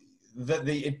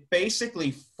 it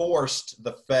basically forced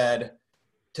the Fed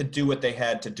to do what they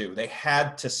had to do. They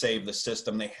had to save the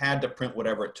system. They had to print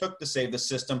whatever it took to save the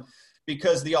system,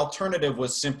 because the alternative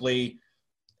was simply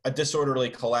a disorderly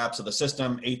collapse of the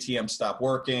system. ATM stopped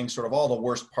working, sort of all the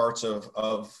worst parts of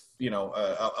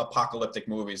apocalyptic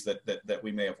movies that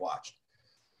we may have watched.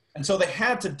 And so they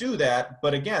had to do that.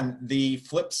 But again, the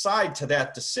flip side to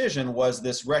that decision was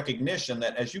this recognition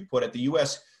that, as you put it, the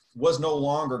U.S. was no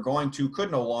longer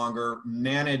could no longer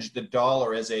manage the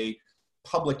dollar as a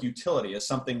public utility, as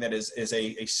something that is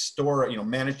a store,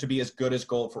 managed to be as good as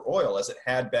gold for oil as it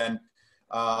had been,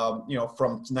 from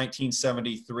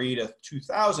 1973 to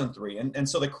 2003. And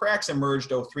so the cracks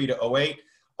emerged 03 to 08.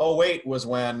 08 was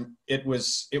when it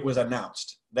was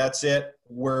announced. That's it.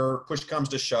 Where push comes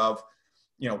to shove,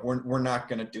 we're not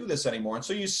going to do this anymore. And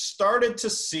so you started to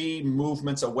see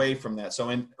movements away from that. So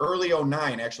in early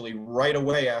 09, actually right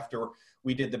away after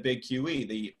we did the big QE,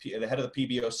 the head of the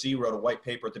PBOC wrote a white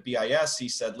paper at the BIS. He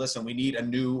said, listen, we need a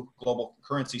new global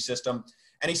currency system.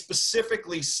 And he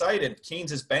specifically cited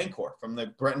Keynes's bancor from the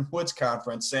Bretton Woods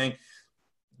conference, saying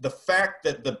the fact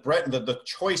that the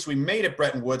choice we made at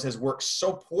Bretton Woods has worked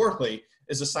so poorly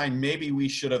is a sign maybe we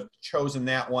should have chosen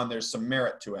that one. There's some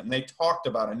merit to it. And they talked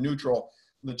about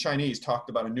the Chinese talked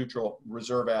about a neutral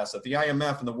reserve asset. The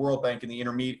IMF and the World Bank in the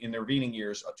intervening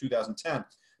years of 2010,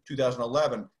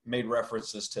 2011 made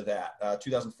references to that.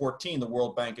 2014, the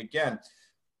World Bank again.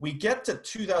 We get to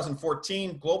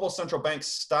 2014, global central banks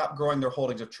stop growing their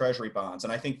holdings of treasury bonds.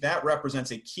 And I think that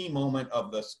represents a key moment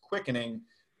of this quickening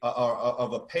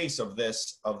of a pace of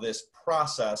this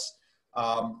process.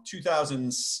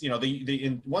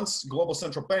 2000s, once global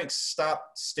central banks stop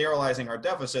sterilizing our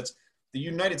deficits, the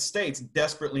United States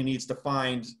desperately needs to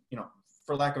find,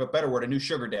 for lack of a better word, a new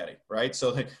sugar daddy, right?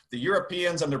 So the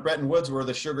Europeans under Bretton Woods were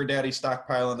the sugar daddy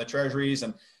stockpile in the treasuries,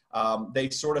 and they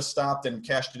sort of stopped and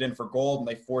cashed it in for gold, and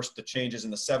they forced the changes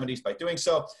in the 70s by doing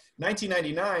so.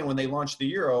 1999, when they launched the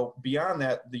euro, beyond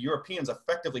that, the Europeans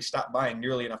effectively stopped buying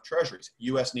nearly enough treasuries.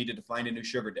 U.S. needed to find a new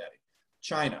sugar daddy.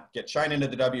 China, get China into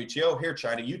the WTO. Here,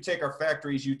 China, you take our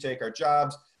factories, you take our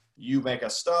jobs, you make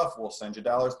us stuff, we'll send you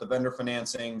dollars. The vendor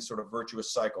financing sort of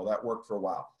virtuous cycle, that worked for a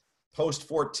while.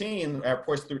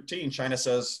 Post-13, China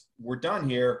says, we're done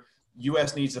here.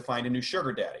 U.S. needs to find a new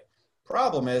sugar daddy.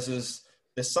 Problem is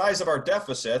the size of our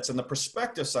deficits and the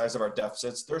prospective size of our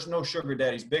deficits, there's no sugar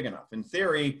daddies big enough. In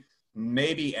theory,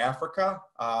 maybe Africa,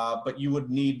 but you would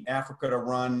need Africa to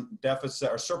run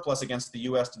deficit or surplus against the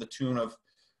U.S. to the tune of,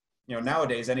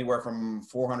 nowadays anywhere from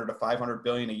 400 to 500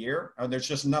 billion a year. There's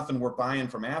just nothing we're buying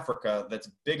from Africa that's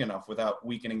big enough without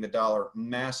weakening the dollar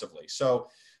massively. So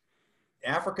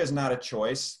Africa is not a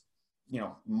choice.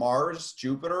 Mars,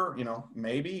 Jupiter,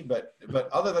 maybe, but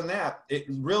other than that, it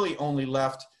really only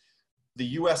left the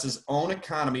U.S.'s own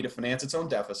economy to finance its own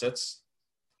deficits.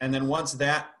 And then once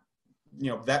that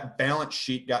balance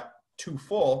sheet got too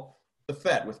full, the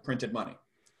Fed with printed money.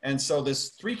 And so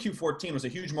this 3Q14 was a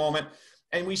huge moment.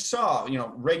 And we saw,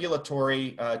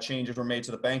 regulatory changes were made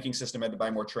to the banking system, had to buy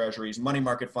more treasuries. Money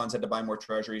market funds had to buy more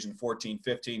treasuries in 14,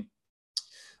 15.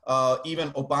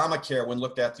 Even Obamacare, when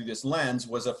looked at through this lens,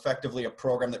 was effectively a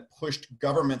program that pushed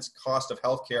government's cost of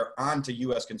healthcare onto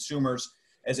U.S. consumers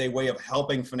as a way of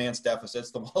helping finance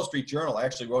deficits. The Wall Street Journal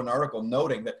actually wrote an article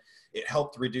noting that it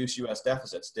helped reduce U.S.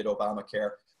 deficits, did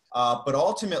Obamacare. But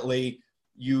ultimately,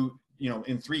 in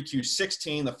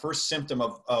 3Q16, the first symptom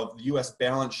of U.S.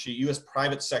 balance sheet, U.S.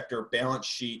 private sector balance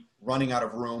sheet running out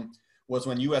of room was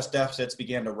when U.S. deficits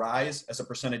began to rise as a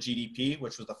percent of GDP,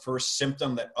 which was the first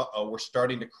symptom that, we're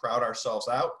starting to crowd ourselves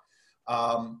out.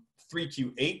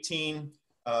 3Q18,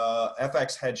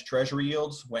 FX hedge treasury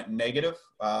yields went negative,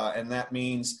 and that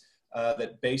means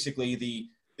that basically the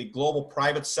global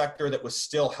private sector that was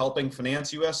still helping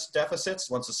finance U.S. deficits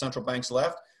once the central banks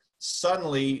left,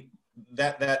 suddenly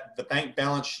that the bank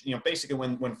balance, basically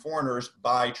when foreigners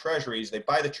buy treasuries, they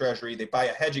buy the treasury, they buy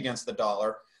a hedge against the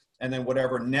dollar, and then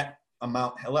whatever net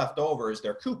amount left over is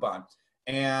their coupon.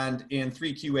 And in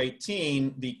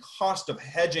 3Q18, the cost of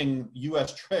hedging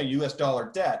US dollar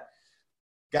debt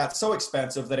got so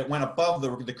expensive that it went above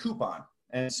the coupon.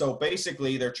 And so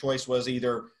basically their choice was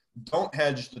either don't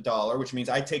hedge the dollar, which means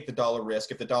I take the dollar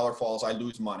risk. If the dollar falls, I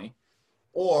lose money,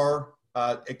 or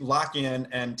lock in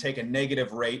and take a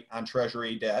negative rate on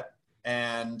treasury debt.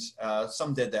 And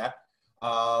some did that.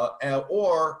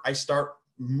 Or I start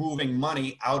moving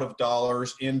money out of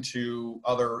dollars into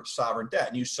other sovereign debt.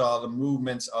 And you saw the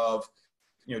movements of,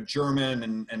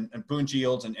 German and Bund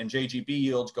yields and JGB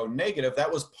yields go negative.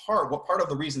 That was part of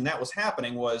the reason that was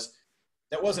happening was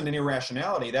that wasn't an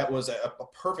irrationality. That was a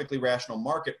perfectly rational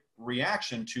market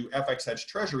reaction to FX hedge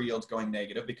treasury yields going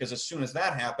negative, because as soon as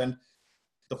that happened,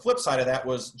 the flip side of that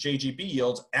was JGB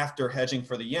yields after hedging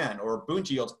for the yen, or Bund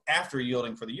yields after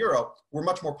yielding for the euro, were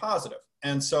much more positive.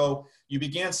 And so you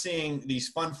began seeing these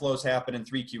fund flows happen in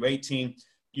 3Q18.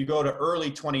 You go to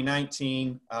early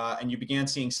 2019, and you began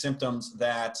seeing symptoms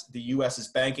that the U.S.'s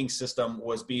banking system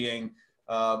was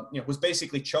was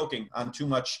basically choking on too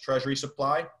much treasury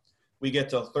supply. We get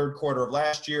to the third quarter of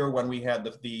last year when we had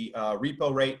the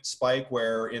repo rate spike,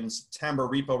 where in September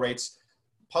repo rates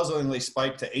puzzlingly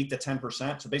spiked to 8 to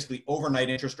 10%. So basically overnight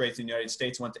interest rates in the United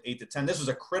States went to 8 to 10. This was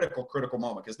a critical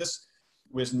moment, because this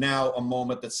was now a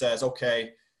moment that says,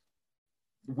 okay,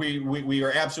 we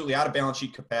are absolutely out of balance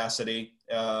sheet capacity,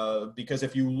 because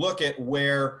if you look at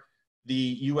where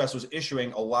the U.S. was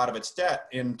issuing a lot of its debt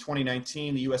in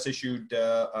 2019, the U.S. issued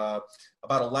about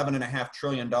 $11.5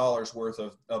 trillion worth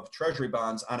of treasury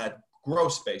bonds on a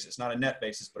gross basis, not a net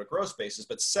basis, but a gross basis.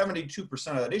 But 72%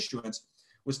 of that issuance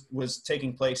was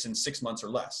taking place in 6 months or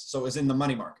less. So it was in the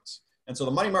money markets. And so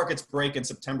the money markets break in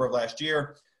September of last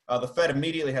year. the Fed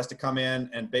immediately has to come in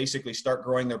and basically start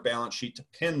growing their balance sheet to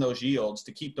pin those yields,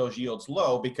 to keep those yields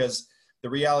low, because the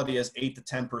reality is 8 to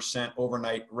 10%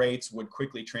 overnight rates would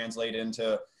quickly translate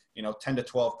into 10 to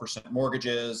 12%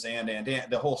 mortgages, and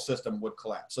the whole system would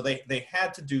collapse. So they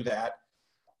had to do that.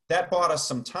 That bought us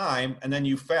some time. And then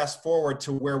you fast forward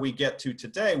to where we get to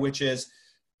today, which is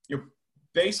you're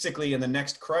basically in the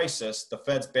next crisis, the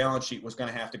Fed's balance sheet was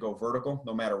going to have to go vertical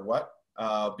no matter what,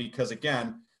 because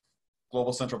again,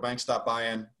 global central banks stopped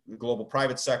buying, the global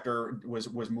private sector was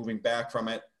moving back from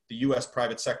it. The US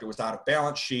private sector was out of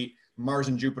balance sheet. Mars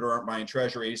and Jupiter aren't buying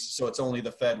treasuries, so it's only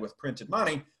the Fed with printed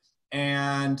money.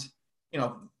 And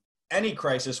any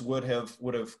crisis would have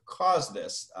caused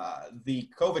this. The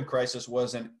COVID crisis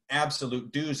was an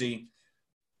absolute doozy,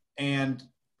 and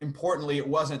importantly, it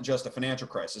wasn't just a financial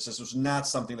crisis. This was not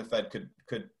something the Fed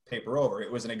could paper over.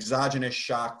 It was an exogenous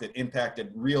shock that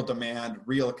impacted real demand,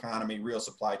 real economy, real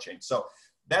supply chain. So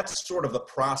that's sort of the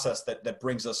process that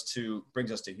brings us to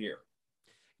here.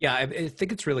 Yeah, I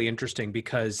think it's really interesting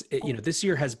because this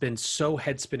year has been so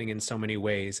head spinning in so many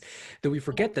ways that we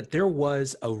forget that there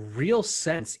was a real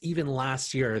sense even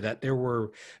last year that there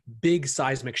were big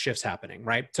seismic shifts happening,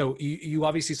 right? So you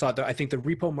obviously saw that. I think the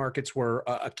repo markets were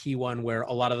a key one where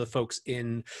a lot of the folks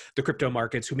in the crypto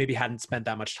markets who maybe hadn't spent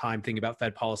that much time thinking about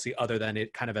Fed policy other than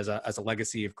it kind of as a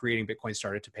legacy of creating Bitcoin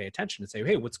started to pay attention and say,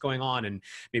 hey, what's going on? And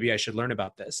maybe I should learn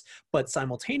about this. But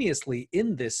simultaneously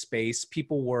in this space,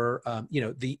 people were,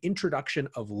 the introduction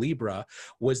of Libra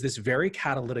was this very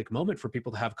catalytic moment for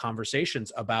people to have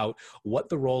conversations about what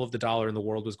the role of the dollar in the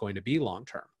world was going to be long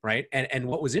term, right? And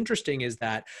what was interesting is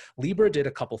that Libra did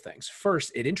a couple things.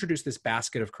 First, it introduced this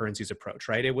basket of currencies approach,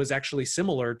 right? It was actually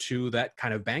similar to that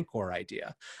kind of bancor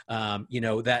idea,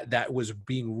 that was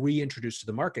being reintroduced to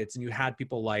the markets. And you had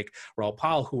people like Raoul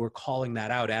Pal who were calling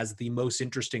that out as the most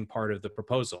interesting part of the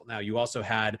proposal. Now, you also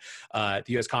had the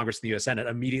US Congress and the US Senate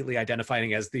immediately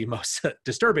identifying as the most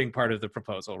disturbing part of the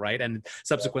proposal, right? And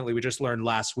subsequently, we just learned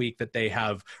last week that they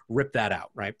have ripped that out,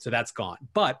 right? So that's gone.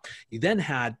 But you then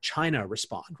had China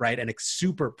respond, right? And they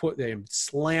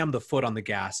slam the foot on the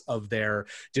gas of their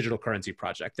digital currency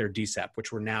project, their DCEP,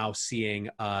 which we're now seeing,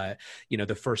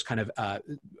 the first kind of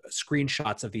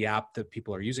screenshots of the app that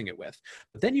people are using it with.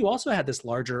 But then you also had this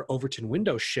larger Overton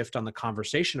window shift on the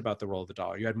conversation about the role of the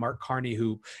dollar. You had Mark Carney,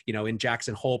 who, in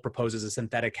Jackson Hole proposes a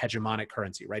synthetic hegemonic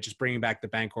currency, right? Just bringing back the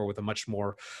bancor with a much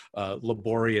more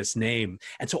laborious name.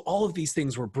 And so all of these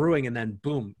things were brewing, and then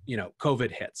boom,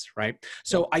 COVID hits, right?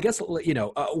 So I guess,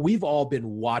 we've all been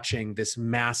watching this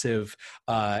massive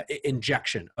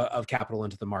injection of capital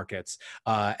into the markets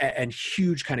and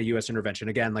huge kind of US intervention.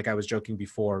 Again, like I was joking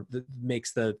before, that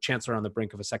makes the chancellor on the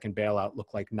brink of a second bailout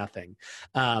look like nothing.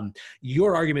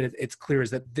 Your argument, it's clear,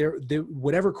 is that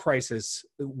whatever crisis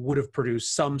would have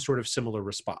produced some sort of similar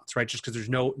response, right? Just because there's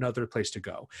no other place to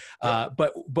go.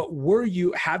 But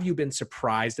have you been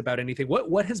surprised about anything?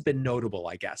 What has been notable,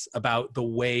 I guess, about the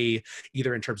way,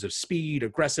 either in terms of speed,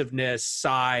 aggressiveness,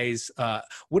 size,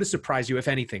 what has surprised you, if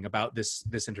anything, about this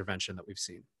intervention that we've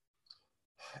seen?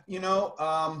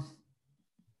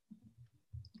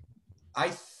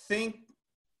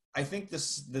 I think the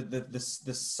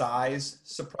size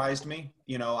surprised me.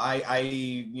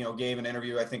 I gave an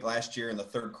interview, I think last year in the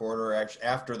third quarter, actually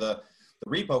after the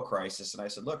repo crisis, and I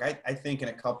said, look, I think in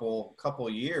a couple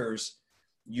years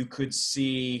you could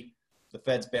see the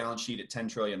Fed's balance sheet at $10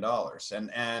 trillion,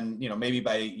 and maybe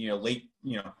by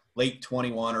late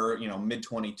 21 or mid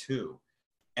 22,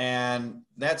 and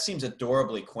that seems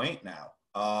adorably quaint now.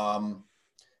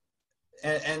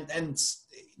 And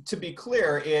to be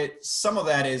clear, some of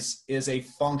that is a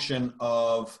function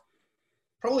of,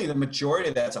 probably the majority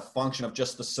of that's a function of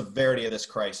just the severity of this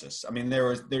crisis. I mean,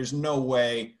 there's no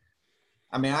way.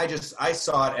 I mean, I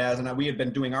saw it as, and we had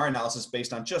been doing our analysis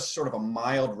based on just sort of a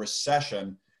mild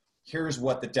recession. Here's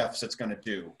what the deficit's going to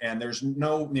do. And there's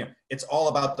it's all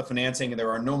about the financing, and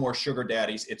there are no more sugar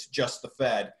daddies. It's just the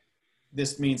Fed.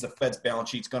 This means the Fed's balance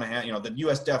sheet's going to have, the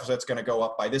US deficit's going to go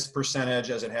up by this percentage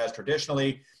as it has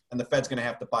traditionally, and the Fed's going to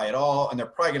have to buy it all. And they're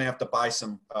probably going to have to buy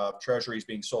some treasuries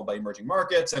being sold by emerging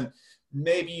markets. And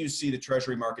maybe you see the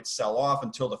treasury market sell off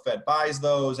until the Fed buys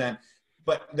those.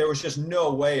 But there was just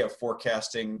no way of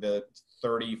forecasting the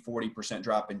 30-40%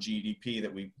 drop in GDP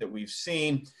that we've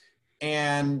seen,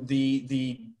 and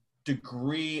the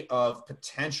degree of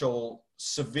potential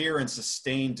severe and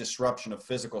sustained disruption of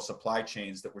physical supply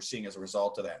chains that we're seeing as a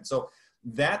result of that. And so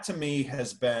that to me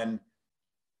has been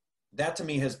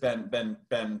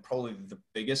probably the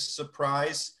biggest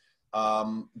surprise.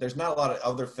 There's not a lot of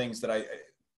other things that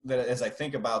as I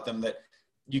think about them, that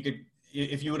you could,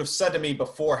 if you would have said to me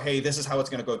before, hey, this is how it's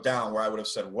going to go down, where I would have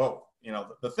said, whoa,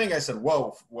 the thing I said,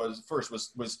 whoa, was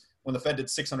when the Fed did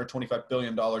 $625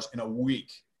 billion in a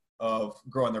week of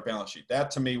growing their balance sheet.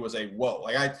 That to me was a whoa.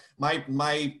 Like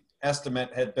my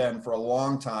estimate had been for a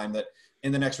long time that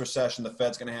in the next recession, the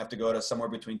Fed's going to have to go to somewhere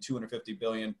between 250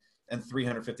 billion and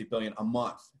 350 billion a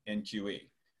month in QE.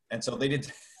 And so they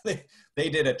did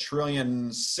 $1.6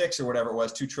 trillion or whatever it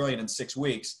was, 2 trillion in 6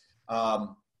 weeks.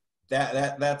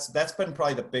 That's been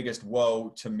probably the biggest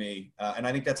woe to me. And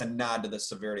I think that's a nod to the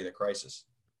severity of the crisis.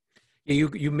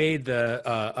 You made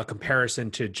a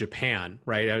comparison to Japan,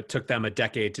 right? It took them a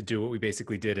decade to do what we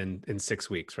basically did in 6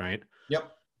 weeks, right?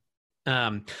 Yep.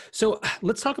 So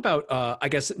let's talk about, I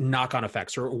guess, knock-on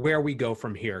effects or where we go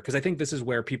from here, because I think this is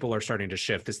where people are starting to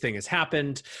shift. This thing has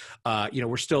happened.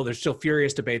 There's still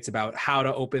furious debates about how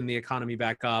to open the economy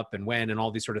back up and when and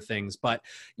all these sort of things. But,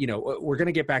 we're going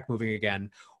to get back moving again.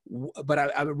 But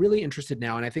I'm really interested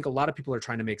now, and I think a lot of people are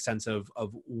trying to make sense of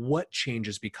what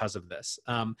changes because of this.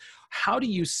 How do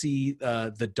you see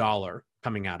the dollar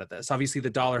coming out of this? Obviously, the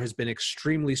dollar has been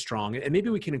extremely strong, and maybe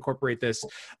we can incorporate this,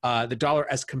 the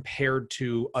dollar as compared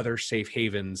to other safe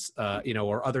havens,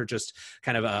 or other just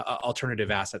kind of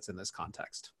alternative assets in this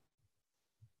context.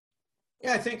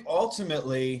 Yeah, I think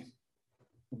ultimately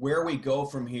where we go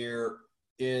from here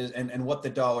is, and what the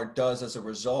dollar does as a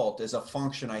result is a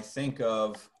function, I think,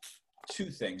 of two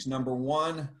things. Number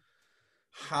one,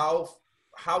 how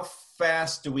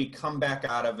fast do we come back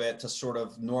out of it to sort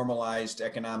of normalized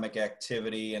economic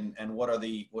activity, and what are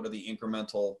the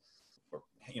incremental,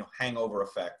 hangover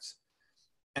effects?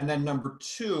 And then number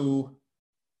two,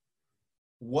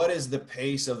 what is the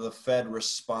pace of the Fed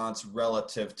response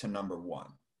relative to number one?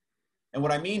 And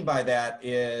what I mean by that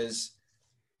is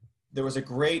there was a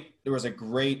great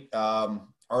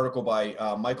article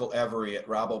by Michael Every at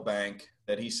Rabobank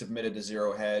that he submitted to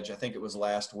Zero Hedge. I think it was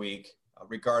last week,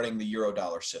 regarding the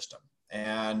Eurodollar system.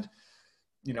 And,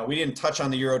 we didn't touch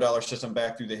on the Eurodollar system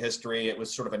back through the history. It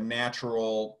was sort of a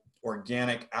natural,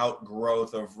 organic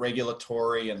outgrowth of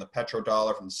regulatory and the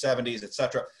petrodollar from the 70s, et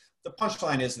cetera. The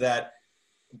punchline is that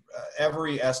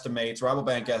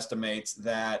Rabobank estimates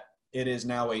that it is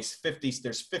now there's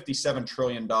 $57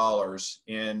 trillion in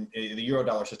the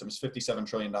Eurodollar system is $57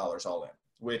 trillion all in,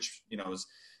 which, is,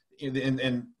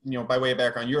 and by way of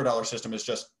background, Eurodollar system is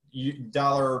just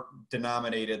dollar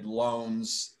denominated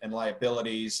loans and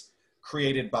liabilities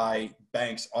created by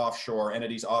banks offshore,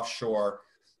 entities offshore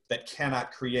that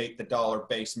cannot create the dollar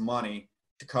based money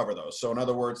to cover those. So in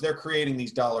other words, they're creating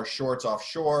these dollar shorts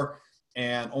offshore,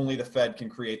 and only the Fed can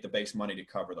create the base money to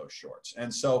cover those shorts.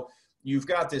 And so you've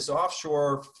got this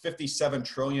offshore $57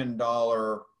 trillion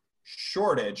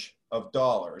shortage of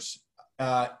dollars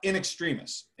in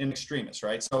extremis,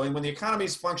 right? So when the economy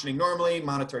is functioning normally,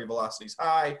 monetary velocity is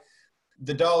high,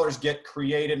 the dollars get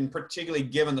created, and particularly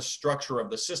given the structure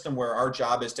of the system where our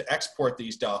job is to export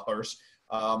these dollars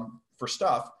for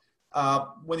stuff,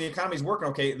 when the economy is working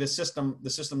okay, the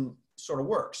system sort of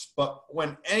works. But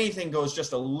when anything goes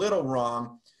just a little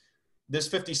wrong, this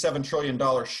 $57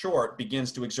 trillion short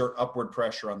begins to exert upward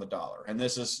pressure on the dollar. And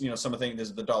this is, this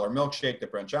is the dollar milkshake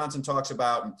that Brent Johnson talks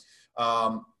about. And,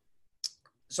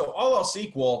 so all else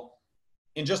equal,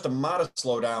 in just a modest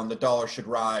slowdown, the dollar should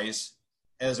rise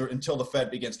until the Fed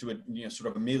begins to,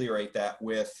 sort of ameliorate that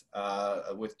with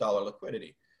dollar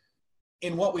liquidity.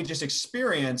 In what we just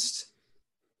experienced,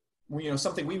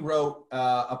 something we wrote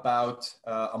about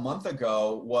a month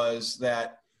ago was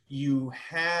that if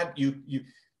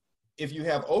you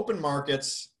have open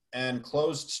markets and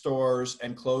closed stores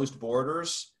and closed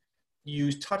borders,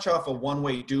 you touch off a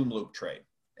one-way doom loop trade.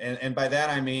 And by that,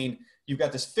 I mean, you've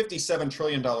got this $57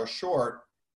 trillion short,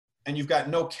 and you've got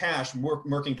no cash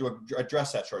working to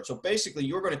address that short. So basically,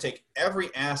 you're going to take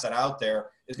every asset out there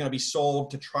is going to be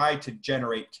sold to try to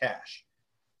generate cash.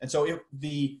 And so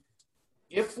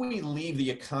if we leave the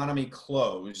economy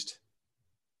closed,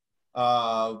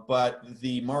 but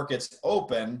the markets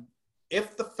open,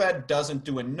 if the Fed doesn't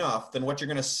do enough, then what you're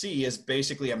going to see is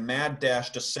basically a mad dash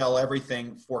to sell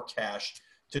everything for cash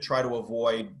to try to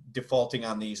avoid defaulting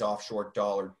on these offshore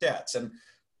dollar debts. And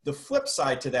the flip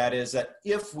side to that is that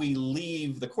if we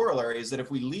leave the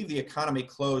economy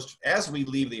closed,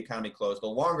 the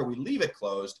longer we leave it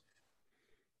closed,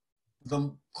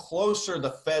 the closer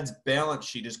the Fed's balance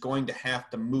sheet is going to have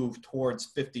to move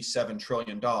towards $57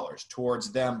 trillion,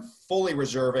 towards them fully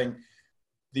reserving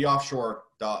the offshore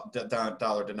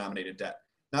dollar-denominated debt.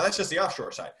 Now, that's just the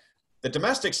offshore side. The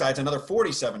domestic side is another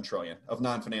 $47 trillion of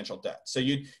non-financial debt. So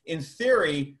in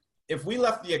theory, if we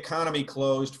left the economy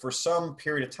closed for some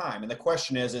period of time, and the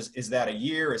question is that a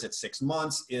year? Is it 6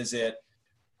 months? Is it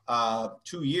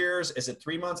 2 years? Is it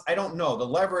 3 months? I don't know. The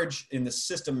leverage in the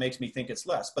system makes me think it's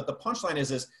less. But the punchline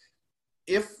is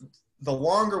if the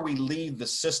longer we leave the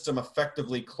system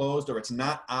effectively closed or it's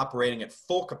not operating at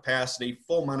full capacity,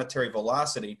 full monetary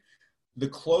velocity, the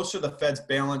closer the Fed's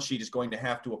balance sheet is going to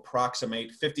have to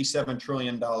approximate $57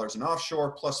 trillion in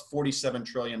offshore plus $47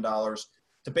 trillion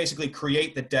to basically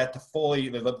create the debt to fully,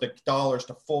 the dollars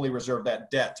to fully reserve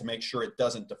that debt to make sure it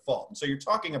doesn't default. And so you're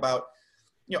talking about,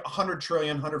 $100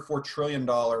 trillion, $104 trillion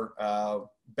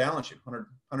balance sheet,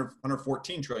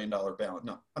 $114 trillion balance,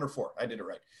 no, 104, I did it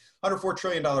right. $104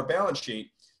 trillion balance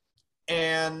sheet.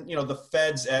 And, the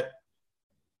Fed's at,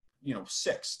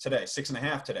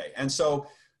 6.5 today. And so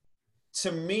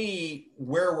to me,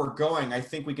 where we're going, I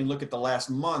think we can look at the last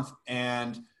month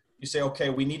and you say, okay,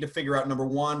 we need to figure out, number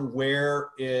one, where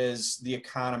is the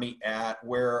economy at?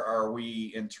 Where are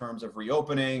we in terms of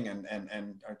reopening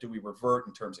and do we revert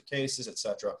in terms of cases, et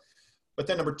cetera? But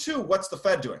then number two, what's the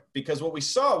Fed doing? Because what we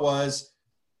saw was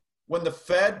when the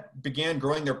Fed began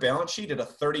growing their balance sheet at a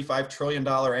 $35 trillion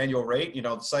annual rate,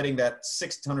 citing that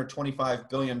 $625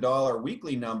 billion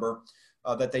weekly number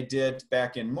that they did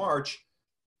back in March,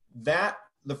 that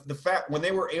the fact when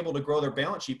they were able to grow their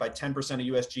balance sheet by 10% of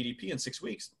US GDP in 6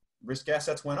 weeks, risk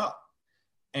assets went up.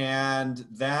 And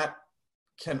that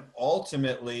can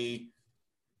ultimately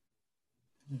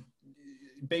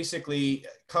basically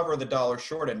cover the dollar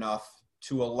short enough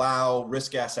to allow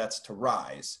risk assets to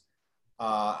rise.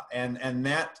 And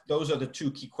those are the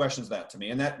two key questions to me.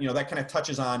 And that kind of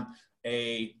touches on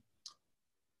a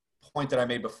point that I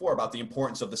made before about the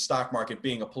importance of the stock market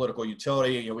being a political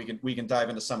utility. We can dive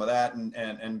into some of that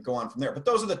and go on from there. But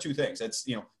those are the two things. It's,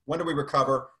 when do we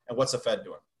recover and what's the Fed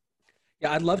doing?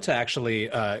 Yeah, I'd love to actually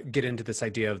get into this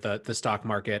idea of the stock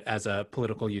market as a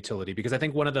political utility, because I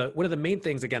think one of the main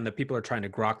things, again, that people are trying to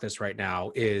grok this right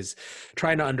now is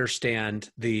trying to understand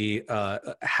the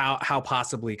how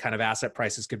possibly kind of asset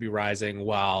prices could be rising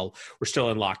while we're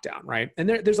still in lockdown, right? And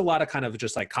there's a lot of kind of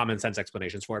just like common sense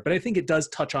explanations for it, but I think it does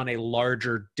touch on a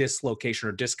larger dislocation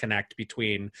or disconnect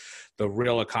between the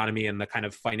real economy and the kind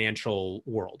of financial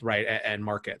world, right, and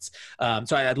markets.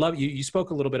 So I'd love you spoke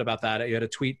a little bit about that. You had a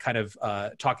tweet kind of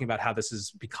talking about how this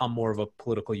has become more of a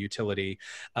political utility.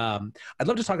 I'd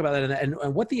love to talk about that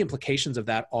and what the implications of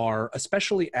that are,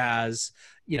 especially as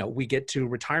we get to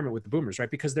retirement with the boomers, right?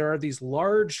 Because there are these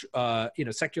large,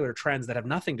 secular trends that have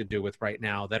nothing to do with right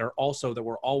now that are also that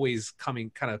we're always coming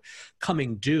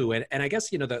due. And I guess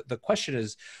the question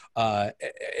is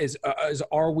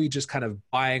are we just kind of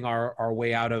buying our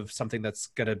way out of something that's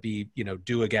going to be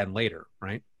due again later,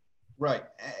 right? Right.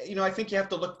 I think you have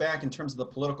to look back in terms of the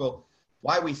political.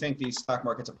 Why we think these stock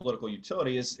markets are political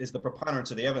utility is the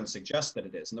preponderance of the evidence suggests that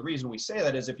it is. And the reason we say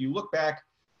that is if you look back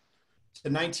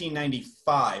to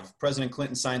 1995, President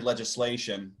Clinton signed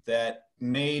legislation that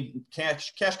made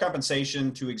cash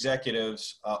compensation to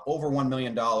executives over $1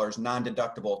 million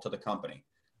non-deductible to the company,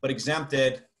 but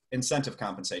exempted incentive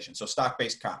compensation, so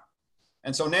stock-based comp.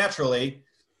 And so naturally,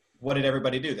 what did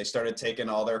everybody do? They started taking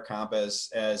all their comp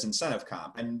as incentive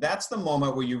comp. And that's the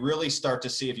moment where you really start to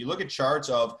see, if you look at charts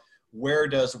of where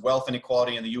does wealth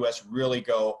inequality in the U.S. really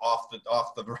go off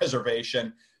the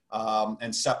reservation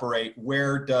and separate?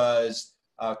 Where does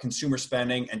consumer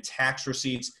spending and tax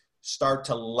receipts start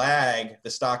to lag the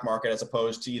stock market as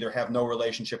opposed to either have no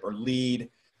relationship or lead?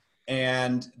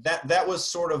 And that was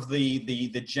sort of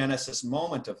the genesis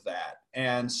moment of that.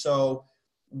 And so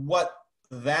what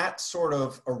that sort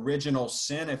of original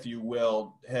sin, if you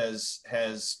will, has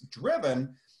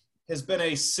driven has been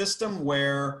a system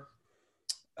where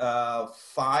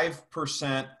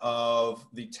 5% of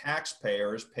the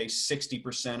taxpayers pay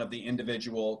 60% of the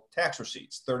individual tax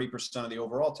receipts, 30% of the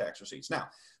overall tax receipts. Now,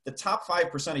 the top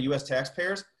 5% of U.S.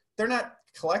 taxpayers, they're not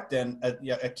collecting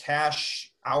a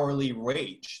cash hourly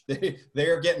wage.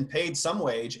 They're getting paid some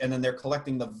wage, and then they're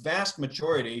collecting the vast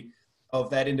majority of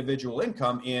that individual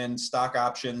income in stock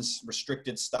options,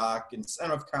 restricted stock,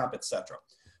 incentive comp, et cetera.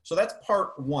 So that's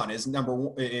part one,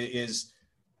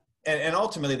 and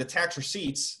ultimately the tax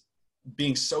receipts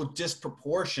being so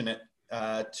disproportionate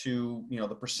to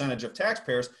the percentage of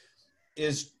taxpayers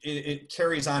it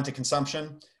carries on to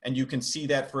consumption. And you can see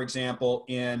that, for example,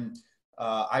 in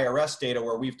IRS data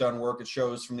where we've done work. It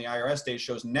shows from the IRS data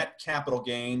shows net capital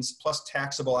gains plus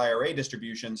taxable IRA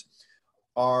distributions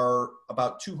are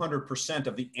about 200%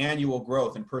 of the annual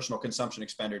growth in personal consumption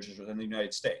expenditures in the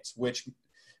United States, which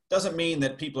doesn't mean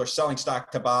that people are selling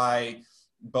stock to buy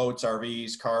boats,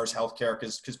 RVs, cars, healthcare,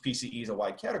 because PCE is a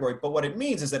wide category. But what it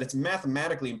means is that it's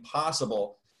mathematically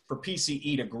impossible for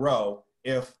PCE to grow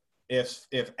if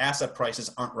asset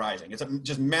prices aren't rising. It's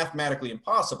just mathematically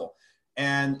impossible.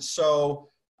 And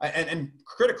so And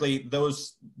critically,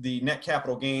 the net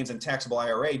capital gains and taxable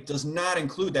IRA does not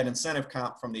include that incentive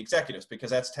comp from the executives,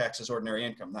 because that's taxed as ordinary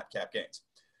income, not cap gains.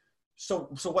 So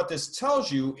what this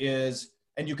tells you is,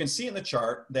 and you can see in the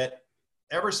chart, that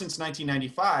ever since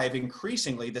 1995,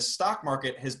 increasingly, the stock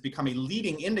market has become a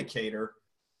leading indicator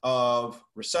of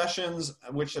recessions,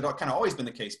 which had kind of always been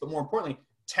the case, but more importantly,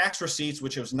 tax receipts,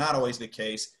 which was not always the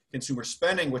case, consumer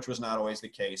spending, which was not always the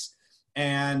case.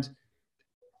 And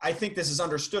I think this is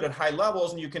understood at high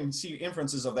levels, and you can see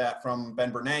inferences of that from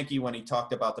Ben Bernanke when he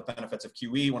talked about the benefits of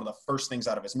QE. One of the first things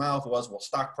out of his mouth was, well,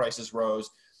 stock prices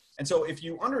rose. And so if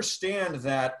you understand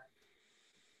that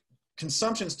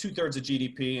consumption is 2/3 of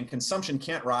GDP and consumption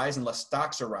can't rise unless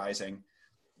stocks are rising,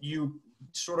 you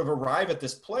sort of arrive at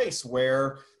this place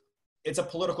where it's a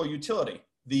political utility.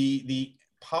 The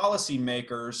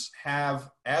policymakers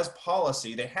have as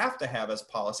policy, they have to have as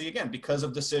policy, again, because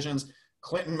of decisions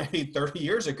Clinton made 30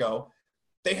 years ago,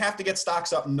 they have to get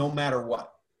stocks up no matter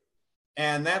what.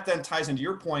 And that then ties into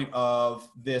your point of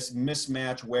this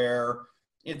mismatch, where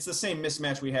it's the same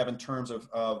mismatch we have in terms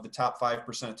of the top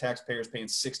 5% of taxpayers paying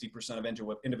 60% of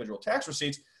individual tax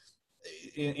receipts.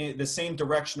 The same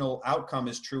directional outcome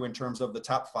is true in terms of the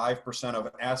top 5%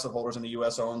 of asset holders in the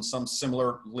US own some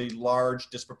similarly large,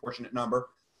 disproportionate number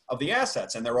of the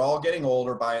assets. And they're all getting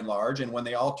older by and large. And when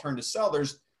they all turn to sell,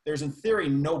 there's in theory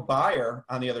no buyer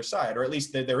on the other side, or at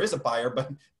least there is a buyer,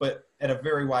 but at a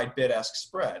very wide bid-ask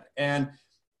spread. And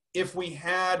if we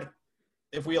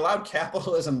allowed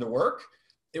capitalism to work,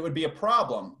 it would be a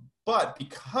problem. But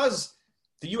because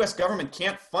the US government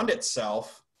can't fund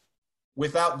itself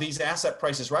without these asset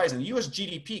prices rising, the US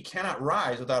GDP cannot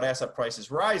rise without asset prices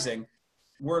rising,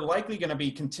 we're likely going to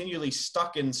be continually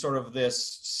stuck in sort of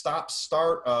this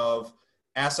stop-start of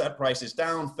asset prices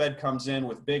down, Fed comes in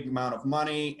with big amount of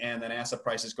money, and then asset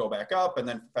prices go back up, and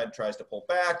then Fed tries to pull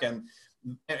back. And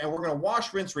we're going to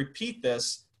wash, rinse, repeat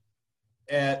this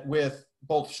with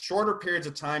both shorter periods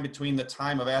of time between the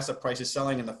time of asset prices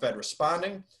selling and the Fed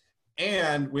responding,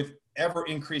 and with ever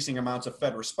increasing amounts of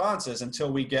Fed responses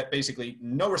until we get basically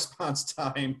no response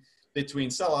time between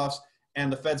sell-offs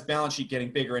and the Fed's balance sheet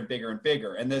getting bigger and bigger and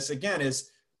bigger. And this, again,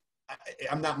 is,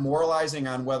 I'm not moralizing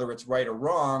on whether it's right or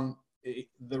wrong.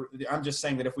 I'm just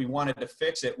saying that if we wanted to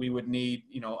fix it, we would need,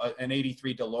 an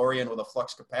 83 DeLorean with a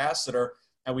flux capacitor,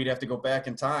 and we'd have to go back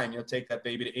in time, take that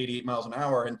baby to 88 miles an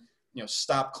hour and,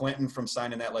 stop Clinton from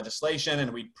signing that legislation.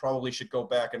 And we probably should go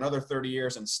back another 30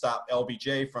 years and stop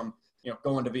LBJ from,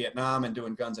 going to Vietnam and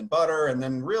doing guns and butter. And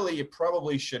then really you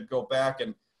probably should go back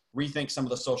and rethink some of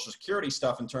the Social Security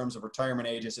stuff in terms of retirement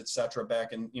ages, et cetera,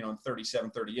 back in, in 37,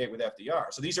 38 with FDR.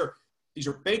 So these are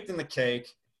baked in the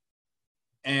cake.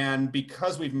 And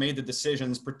because we've made the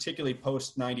decisions, particularly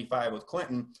post 95 with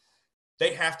Clinton,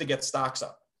 they have to get stocks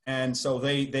up. And so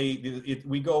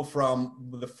we go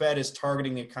from the Fed is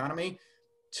targeting the economy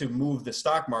to move the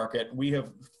stock market. We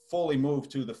have fully moved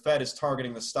to the Fed is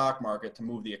targeting the stock market to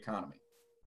move the economy.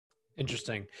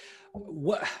 Interesting.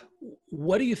 What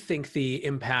do you think the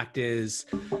impact is?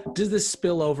 Does this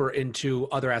spill over into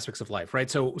other aspects of life,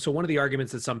 right? So one of the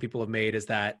arguments that some people have made is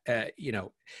that,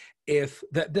 if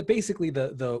basically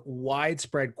the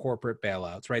widespread corporate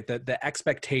bailouts, right, the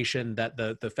expectation that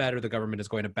the Fed or the government is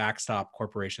going to backstop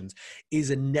corporations is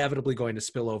inevitably going to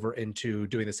spill over into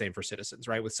doing the same for citizens,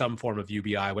 right, with some form of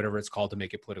UBI, whatever it's called, to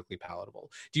make it politically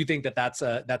palatable. Do you think that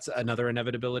that's another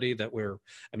inevitability, that we're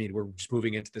just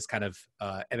moving into this kind of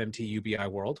MMT UBI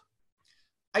world?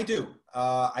 I do.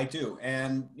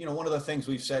 And, one of the things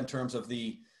we've said in terms of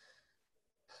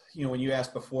when you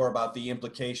asked before about the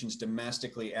implications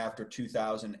domestically after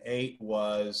 2008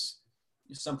 was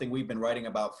something we've been writing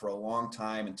about for a long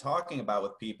time and talking about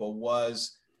with people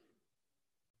was,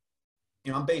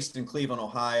 I'm based in Cleveland,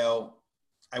 Ohio.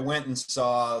 I went and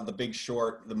saw The Big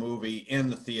Short, the movie, in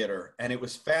the theater, and it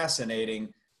was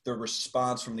fascinating, the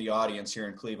response from the audience here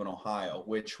in Cleveland, Ohio,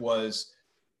 which was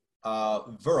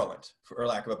virulent, for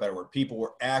lack of a better word. People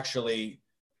were actually,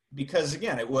 because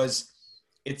again, they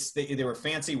were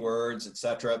fancy words,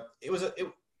 etc. It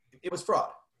was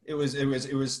fraud. There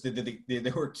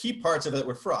were key parts of it that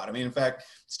were fraud. In fact,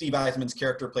 Steve Eisman's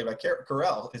character played by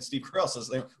Steve Carell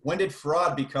says, when did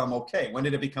fraud become okay? When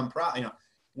did it become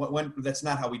when that's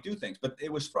not how we do things, but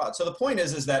it was fraud. So the point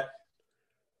is that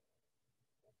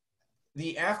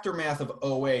the aftermath of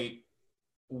 2008,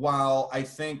 while I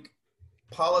think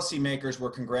policymakers were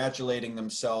congratulating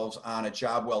themselves on a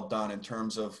job well done in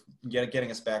terms of getting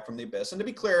us back from the abyss. And to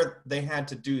be clear, they had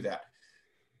to do that.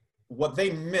 What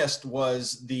they missed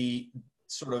was the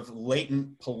sort of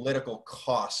latent political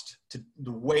cost to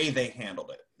the way they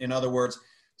handled it. In other words,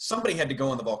 somebody had to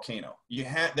go in the volcano.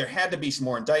 There had to be some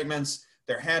more indictments.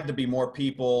 there had to be more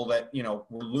people that, you know,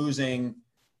 were losing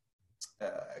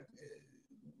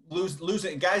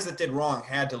guys that did wrong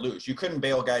had to lose. You couldn't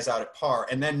bail guys out at par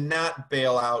and then not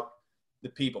bail out the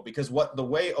people, because the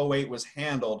way '08 was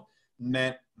handled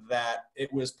meant that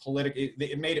it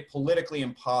made it politically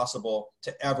impossible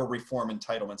to ever reform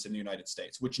entitlements in the United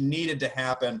States, which needed to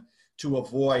happen to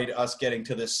avoid us getting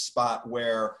to this spot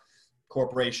where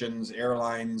corporations,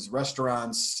 airlines,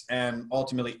 restaurants, and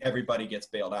ultimately everybody gets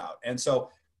bailed out. And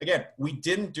so again, we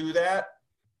didn't do that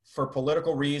for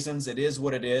political reasons. It is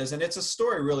what it is. And it's a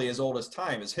story really as old as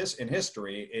time, in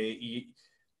history.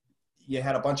 You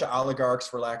had a bunch of oligarchs,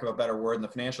 for lack of a better word, in the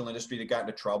financial industry that got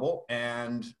into trouble,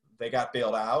 and they got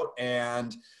bailed out,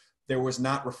 and there was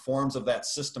not reforms of that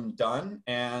system done.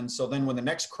 And so then when the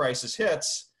next crisis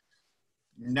hits,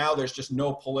 now there's just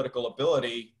no political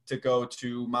ability to go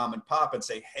to mom and pop and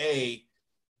say, hey,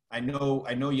 I know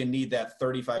you need that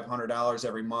 $3,500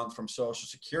 every month from Social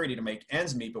Security to make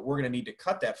ends meet, but we're going to need to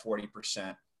cut that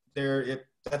 40%.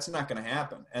 That's not going to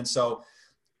happen. And so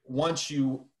once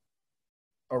you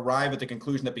arrive at the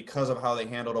conclusion that because of how they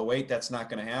handled '08, that's not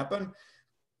going to happen,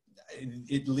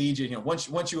 it leads you,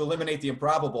 once you eliminate the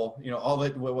improbable,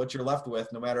 what you're left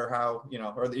with, no matter how,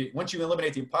 once you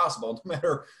eliminate the impossible, no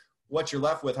matter what you're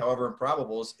left with, however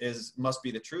improbable, must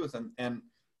be the truth. And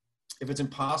if it's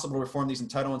impossible to reform these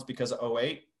entitlements because of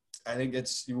 '08, I think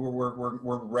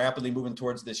we're rapidly moving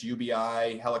towards this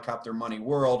UBI helicopter money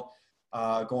world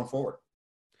going forward.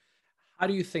 How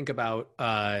do you think about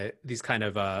these kind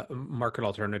of market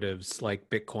alternatives like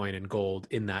Bitcoin and gold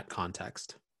in that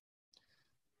context?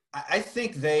 I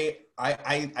think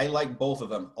I like both of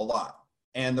them a lot.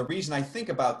 And the reason I think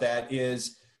about that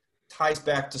ties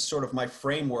back to sort of my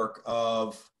framework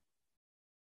of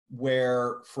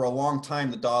where for a long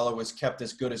time the dollar was kept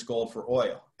as good as gold for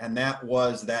oil. And that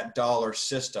was that dollar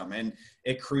system. And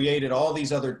it created all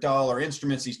these other dollar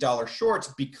instruments, these dollar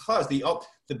shorts, because the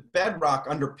bedrock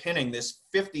underpinning this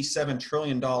 $57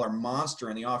 trillion monster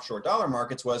in the offshore dollar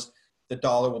markets was the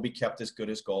dollar will be kept as good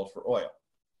as gold for oil.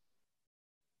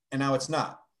 And now it's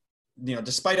not,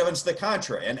 despite evidence to the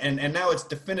contrary. And now it's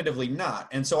definitively not.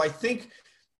 And so I think,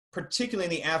 particularly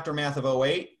in the aftermath of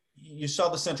 '08, you saw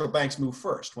the central banks move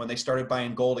first when they started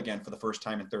buying gold again for the first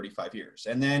time in 35 years.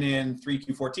 And then in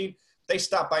 3Q14, they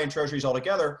stopped buying treasuries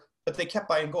altogether, but they kept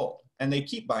buying gold, and they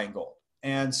keep buying gold.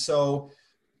 And so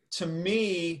to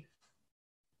me,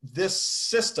 this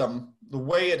system, the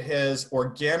way it has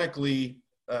organically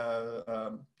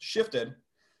shifted,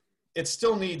 it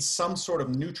still needs some sort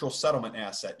of neutral settlement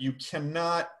asset. You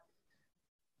cannot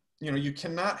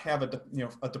have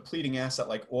a depleting asset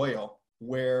like oil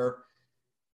where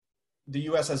the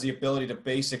U.S. has the ability to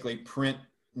basically print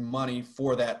money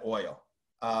for that oil.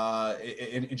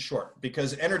 In short,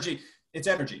 because it's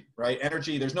energy, right?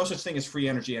 Energy. There's no such thing as free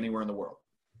energy anywhere in the world.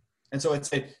 And so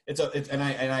and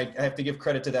I have to give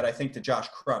credit to that. I think to Josh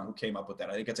Crum, who came up with that.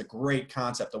 I think it's a great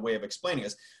concept, a way of explaining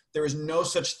is there is no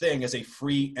such thing as a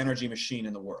free energy machine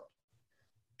in the world.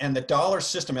 And the dollar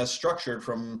system as structured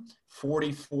from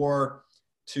 44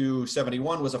 to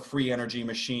 71 was a free energy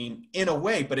machine in a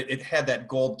way, but it had that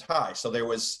gold tie. So there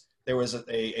was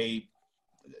a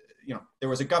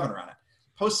governor on it.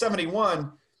 Post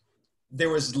 71, there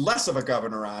was less of a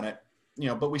governor on it,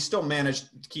 but we still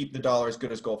managed to keep the dollar as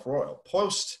good as gold for oil.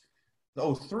 Post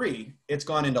 03, it's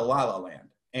gone into la la land,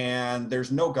 and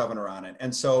there's no governor on it.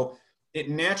 And so it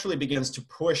naturally begins to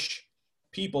push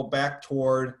people back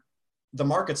toward the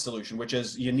market solution, which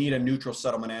is you need a neutral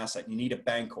settlement asset. You need a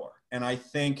bancor. And I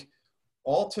think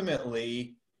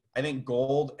ultimately,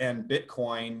 gold and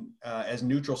Bitcoin as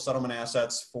neutral settlement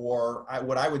assets for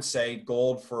what I would say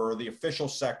gold for the official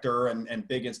sector and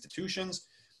big institutions,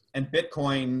 and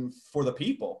Bitcoin for the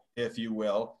people, if you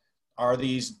will, are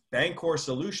these bancor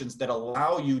solutions that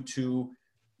allow you to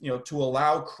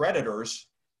allow creditors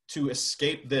to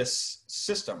escape this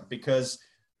system. Because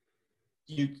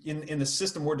in the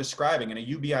system we're describing, in a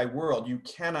UBI world, you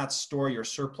cannot store your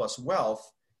surplus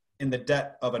wealth in the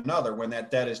debt of another when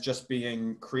that debt is just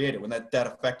being created, when that debt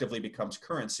effectively becomes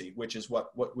currency, which is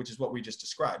what we just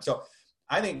described. So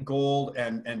I think gold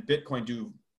and Bitcoin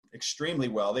do extremely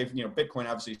well. Bitcoin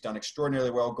obviously has done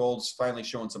extraordinarily well. Gold's finally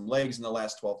shown some legs in the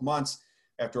last 12 months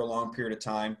after a long period of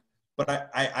time.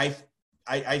 But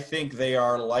I think they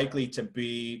are likely to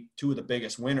be two of the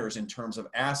biggest winners in terms of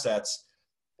assets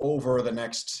over the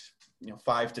next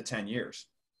 5 to 10 years.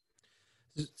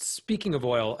 Speaking of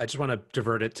oil, I just want to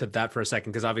divert it to that for a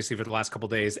second, because obviously for the last couple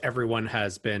of days, everyone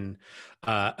has been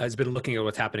looking at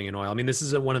what's happening in oil. I mean, this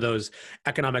is one of those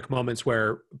economic moments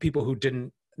where people who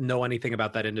didn't know anything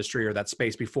about that industry or that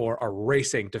space before are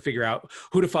racing to figure out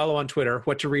who to follow on Twitter,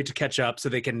 what to read to catch up so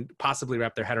they can possibly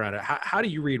wrap their head around it. How do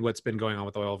you read what's been going on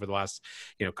with oil over the last,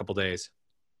 couple days?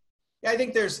 Yeah, I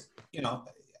think there's,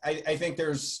 I think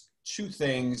there's two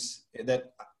things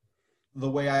that the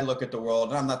way I look at the world,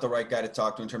 and I'm not the right guy to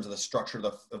talk to in terms of the structure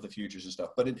of the futures and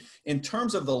stuff, but in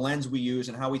terms of the lens we use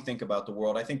and how we think about the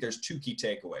world, I think there's two key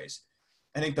takeaways.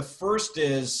 I think the first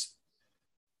is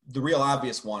the real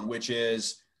obvious one, which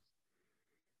is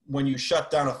when you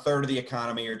shut down a third of the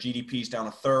economy or GDP is down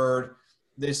a third,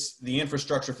 the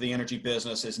infrastructure for the energy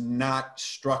business is not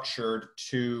structured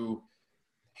to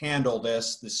handle the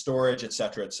storage, et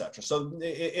cetera, et cetera. So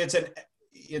it's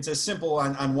as simple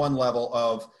on one level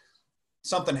of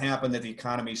something happened that the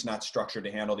economy is not structured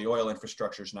to handle. The oil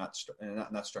infrastructure is not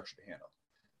structured to handle.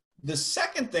 The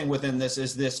second thing within this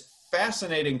is this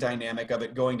fascinating dynamic of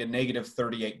it going to negative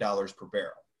 $38 per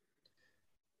barrel.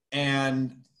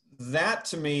 And that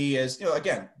to me is,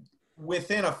 again,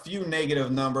 within a few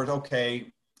negative numbers,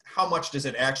 okay, how much does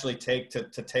it actually take to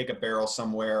take a barrel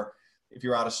somewhere if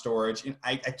you're out of storage?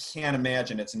 I can't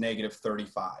imagine it's negative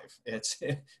 35.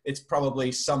 It's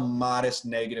probably some modest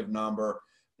negative number.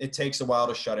 It takes a while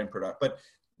to shut in production. But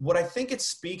what I think it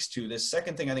speaks to, the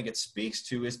second thing I think it speaks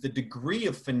to is the degree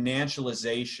of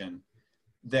financialization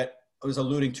that I was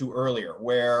alluding to earlier,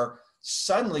 where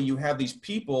suddenly you have these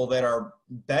people that are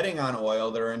betting on oil,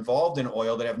 that are involved in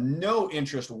oil, that have no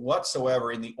interest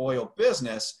whatsoever in the oil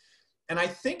business. And I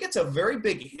think it's a very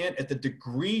big hint at the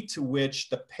degree to which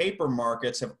the paper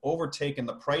markets have overtaken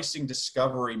the pricing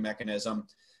discovery mechanism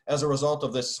as a result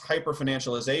of this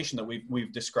hyper-financialization that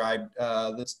we've described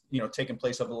that's taken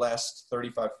place over the last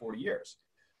 35, 40 years.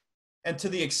 And to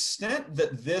the extent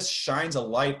that this shines a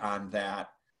light on that,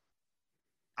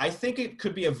 I think it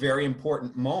could be a very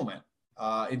important moment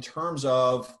in terms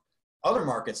of other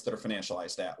markets that are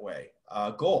financialized that way.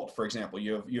 Gold, for example,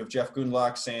 you have Jeff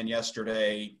Gundlach saying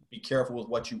yesterday, be careful with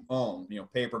what you own.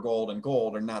 Paper gold and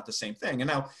gold are not the same thing. And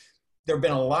now there have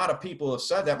been a lot of people who have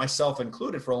said that, myself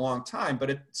included, for a long time, but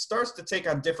it starts to take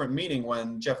on different meaning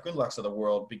when Jeff Gundlach's of the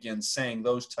world begins saying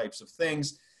those types of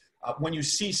things. When you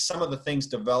see some of the things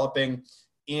developing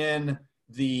in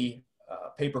the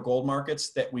paper gold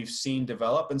markets that we've seen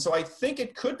develop. And so I think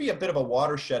it could be a bit of a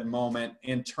watershed moment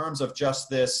in terms of just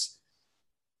this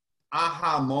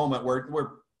aha moment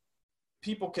where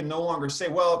people can no longer say,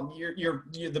 well, you're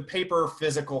the paper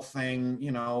physical thing,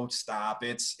 stop.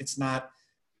 It's not.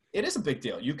 It is a big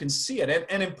deal. You can see it.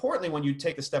 And importantly, when you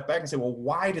take a step back and say, well,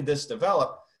 why did this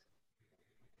develop?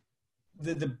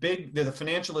 The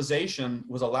financialization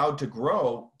was allowed to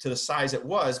grow to the size it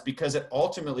was because it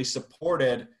ultimately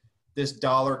supported this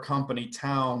dollar company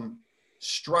town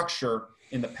structure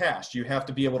in the past. You have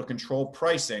to be able to control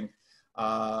pricing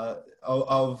of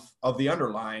the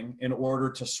underlying in order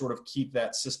to sort of keep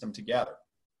that system together.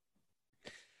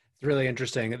 It's really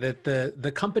interesting.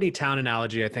 The company town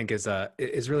analogy, I think, is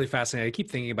really fascinating. I keep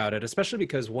thinking about it, especially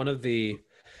because one of the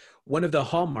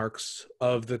hallmarks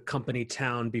of the company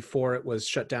town before it was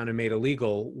shut down and made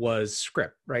illegal was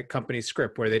scrip, right? Company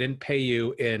scrip, where they didn't pay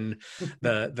you in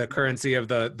the currency of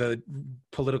the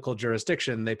political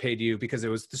jurisdiction. They paid you because it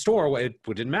was the store. It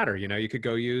didn't matter. You could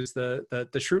go use the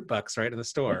Schrute bucks, right, in the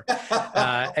store.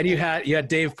 And you had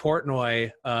Dave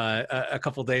Portnoy a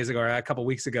couple days ago, or a couple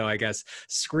weeks ago, I guess,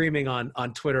 screaming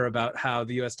on Twitter about how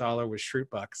the US dollar was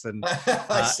Schrute bucks. And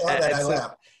I saw that. I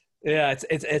laughed. Yeah,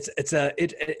 it's an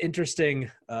interesting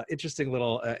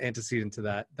little antecedent to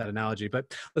that analogy.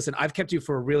 But listen, I've kept you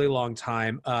for a really long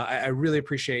time. I really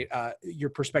appreciate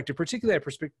your perspective. Particularly,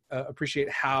 I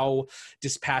appreciate how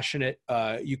dispassionate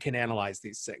you can analyze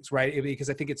these things, right?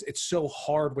 Because I think it's so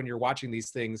hard when you're watching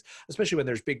these things, especially when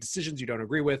there's big decisions you don't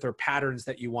agree with or patterns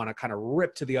that you want to kind of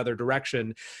rip to the other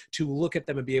direction, to look at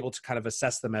them and be able to kind of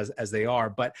assess them as they are.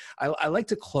 But I like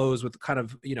to close with kind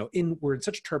of, we're in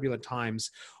such turbulent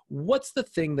times. What's the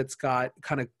thing that's got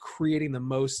kind of creating the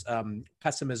most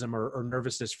pessimism or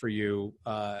nervousness for you,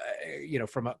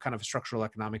 from a kind of a structural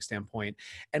economic standpoint?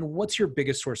 And what's your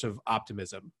biggest source of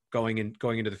optimism going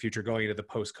into the future, going into the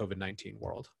post-COVID-19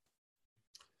 world?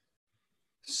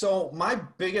 So my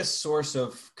biggest source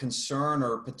of concern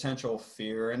or potential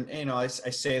fear, and I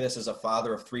say this as a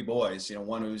father of three boys,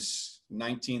 one who's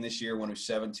 19 this year, one who's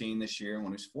 17 this year, and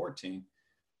one who's 14,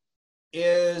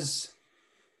 is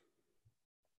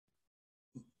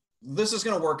this is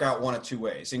going to work out one of two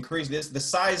ways. Increase the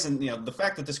size and the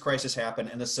fact that this crisis happened,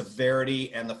 and the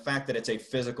severity, and the fact that it's a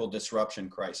physical disruption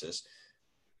crisis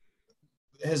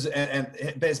has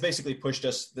basically pushed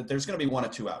us that there's going to be one of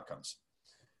two outcomes.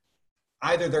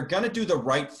 Either they're going to do the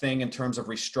right thing in terms of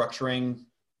restructuring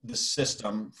the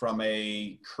system from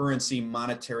a currency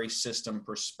monetary system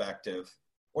perspective,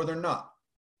 or they're not.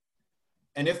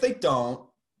 And if they don't,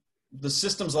 the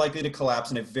system's likely to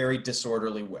collapse in a very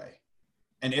disorderly way.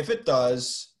 And if it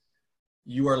does,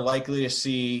 you are likely to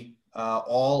see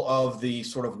all of the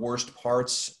sort of worst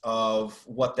parts of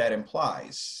what that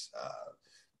implies.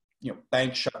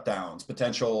 Bank shutdowns,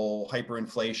 potential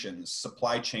hyperinflations,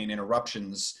 supply chain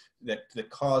interruptions that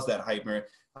cause that hyper.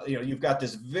 You've got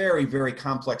this very, very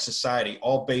complex society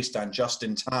all based on just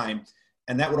in time,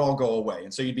 and that would all go away.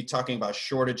 And so you'd be talking about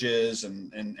shortages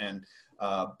and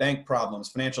bank problems,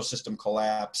 financial system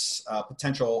collapse,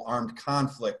 potential armed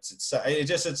conflicts.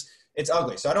 It's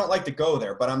ugly. So I don't like to go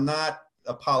there, but I'm not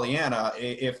a Pollyanna.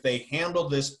 If they handle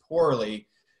this poorly,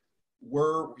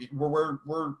 we're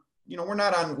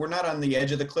not on the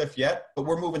edge of the cliff yet, but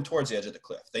we're moving towards the edge of the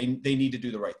cliff. They need to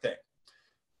do the right thing.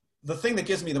 The thing that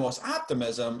gives me the most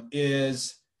optimism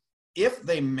is if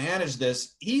they manage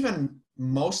this even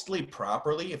mostly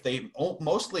properly, if they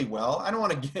mostly well, I don't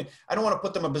want to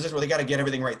put them in a position where they got to get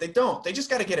everything right. They don't. They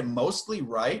just got to get it mostly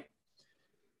right.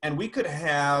 And we could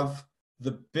have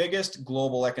the biggest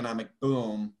global economic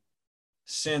boom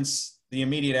since the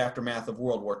immediate aftermath of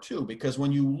World War II, because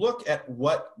when you look at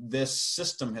what this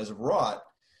system has wrought,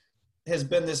 has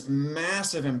been this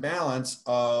massive imbalance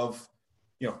of,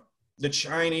 the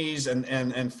Chinese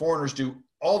and foreigners do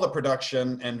all the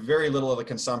production and very little of the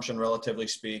consumption, relatively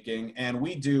speaking, and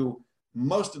we do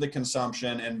most of the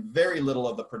consumption and very little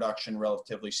of the production,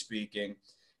 relatively speaking.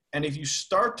 And if you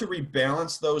start to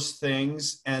rebalance those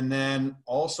things and then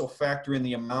also factor in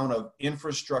the amount of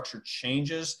infrastructure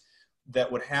changes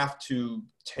that would have to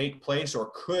take place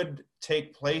or could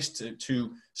take place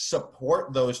to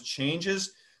support those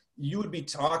changes, you would be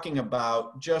talking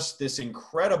about just this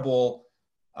incredible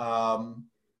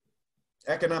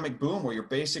economic boom where you're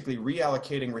basically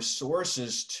reallocating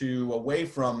resources away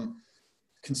from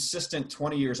consistent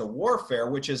 20 years of warfare,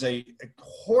 which is a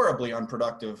horribly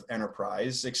unproductive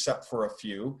enterprise, except for a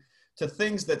few, to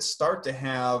things that start to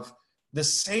have the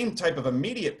same type of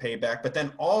immediate payback, but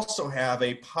then also have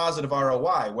a positive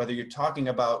ROI, whether you're talking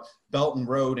about Belt and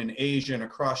Road in Asia and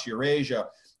across Eurasia.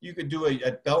 You could do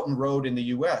a Belt and Road in the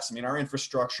US. I mean, our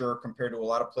infrastructure compared to a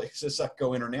lot of places that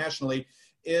go internationally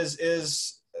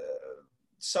is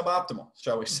suboptimal,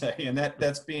 shall we say, and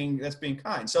that's being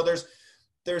kind. So there's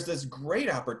this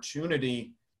great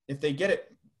opportunity if they get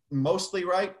it mostly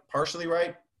right, partially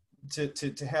right,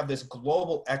 to have this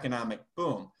global economic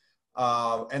boom.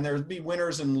 And there'd be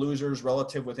winners and losers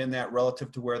relative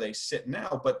to where they sit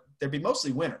now, but there'd be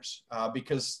mostly winners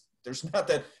because there's not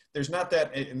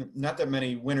that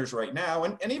many winners right now,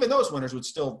 and even those winners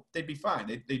they'd be fine,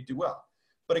 they'd do well.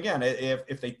 But again,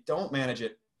 if they don't manage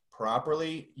it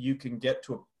properly, you can get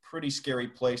to a pretty scary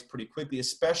place pretty quickly,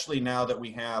 especially now that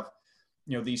we have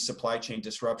these supply chain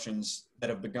disruptions that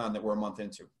have begun that we're a month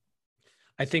into.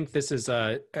 I think this is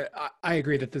I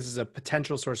agree that this is a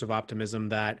potential source of optimism,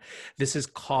 that this is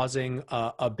causing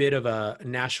a bit of a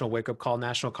national wake-up call,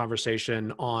 national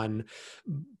conversation on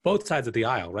both sides of the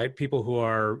aisle, right? People who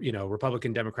are,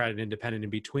 Republican, Democrat, and independent in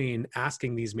between,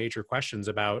 asking these major questions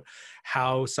about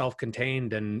how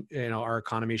self-contained and, our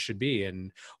economy should be,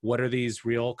 and what are these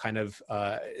real kind of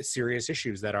serious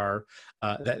issues that are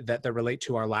that relate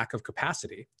to our lack of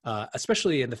capacity,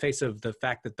 especially in the face of the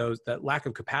fact that that lack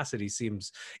of capacity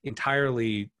seems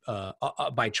entirely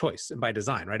by choice and by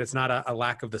design, right? It's not a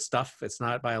lack of the stuff. It's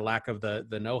not by a lack of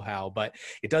the know-how, but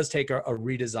it does take a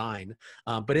redesign.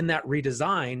 But in that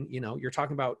redesign, you're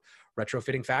talking about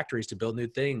retrofitting factories to build new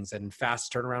things, and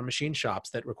fast turnaround machine shops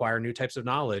that require new types of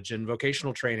knowledge, and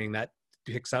vocational training that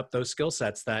picks up those skill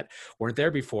sets that weren't there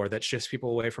before, that shifts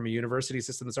people away from a university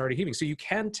system that's already heaving. So you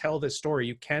can tell this story,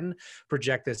 you can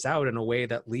project this out in a way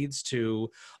that leads to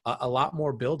a lot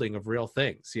more building of real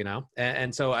things,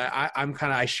 and so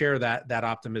I share that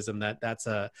optimism that's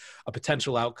a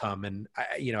potential outcome. And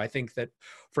I think that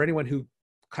for anyone who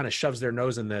kind of shoves their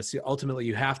nose in this, ultimately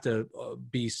you have to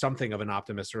be something of an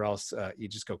optimist, or else you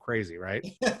just go crazy, right?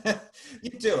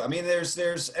 You do. I mean, there's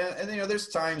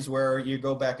times where you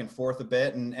go back and forth a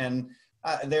bit, and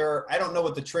I don't know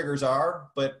what the triggers are,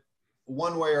 but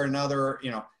one way or another,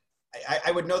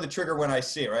 I would know the trigger when I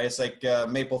see it, right? It's like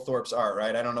Mapplethorpe's art,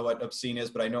 right? I don't know what obscene is,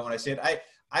 but I know when I see it.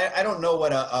 I don't know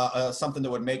what something that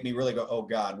would make me really go, oh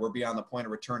God, we're beyond the point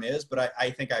of return is, but I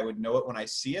think I would know it when I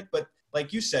see it. But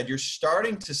like you said, you're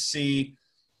starting to see,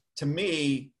 to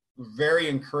me, very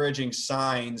encouraging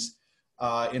signs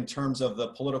in terms of the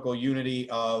political unity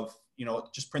of,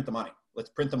 just print the money. Let's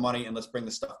print the money and let's bring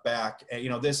the stuff back. And,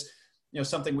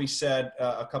 something we said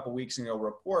a couple weeks ago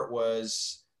report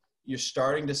was, you're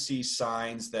starting to see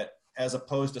signs that as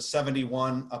opposed to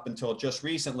 71 up until just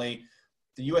recently,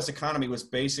 the U.S. economy was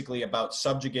basically about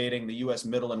subjugating the U.S.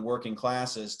 middle and working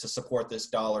classes to support this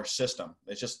dollar system.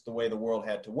 It's just the way the world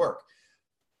had to work.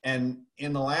 And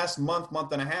in the last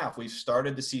month and a half, we've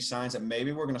started to see signs that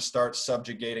maybe we're going to start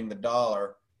subjugating the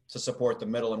dollar to support the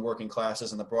middle and working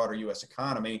classes and the broader U.S.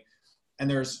 economy. And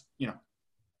there's,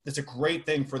 it's a great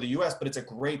thing for the U.S., but it's a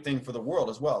great thing for the world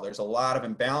as well. There's a lot of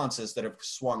imbalances that have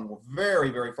swung very,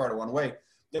 very far to one way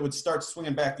that would start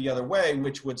swinging back the other way,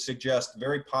 which would suggest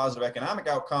very positive economic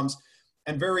outcomes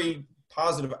and very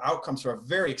positive outcomes for a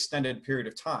very extended period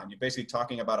of time. You're basically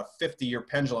talking about a 50-year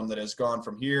pendulum that has gone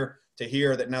from here to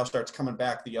here that now starts coming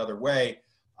back the other way.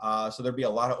 So there'd be a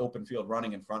lot of open field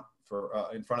running in front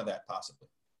of that possibly.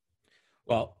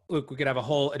 Well, Luke, we could have a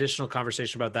whole additional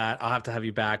conversation about that. I'll have to have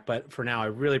you back. But for now, I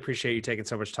really appreciate you taking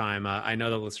so much time. I know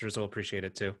the listeners will appreciate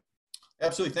it too.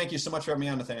 Absolutely. Thank you so much for having me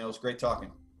on, Nathaniel. It was great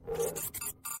talking.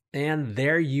 And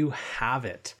there you have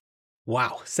it.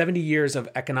 Wow, 70 years of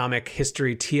economic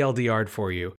history TLDR'd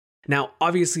for you. Now,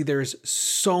 obviously, there's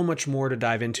so much more to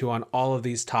dive into on all of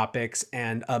these topics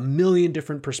and a million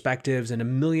different perspectives and a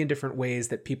million different ways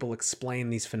that people explain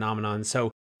these phenomena.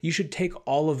 So you should take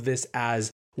all of this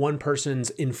as one person's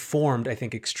informed, I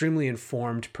think, extremely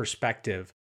informed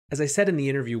perspective. As I said in the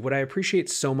interview, what I appreciate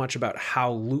so much about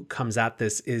how Luke comes at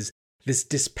this is this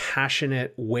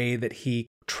dispassionate way that he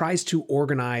tries to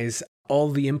organize all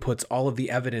the inputs, all of the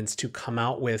evidence to come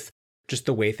out with just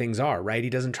the way things are, right? He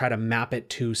doesn't try to map it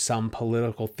to some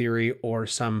political theory or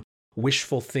some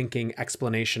wishful thinking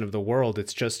explanation of the world.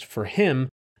 It's just for him,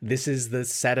 this is the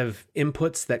set of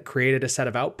inputs that created a set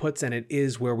of outputs, and it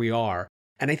is where we are.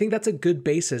 And I think that's a good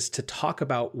basis to talk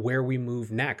about where we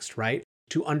move next, right?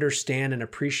 To understand and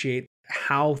appreciate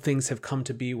how things have come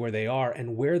to be where they are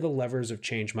and where the levers of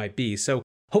change might be. So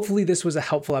hopefully this was a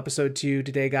helpful episode to you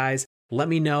today, guys. Let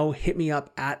me know. Hit me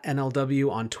up at NLW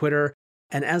on Twitter.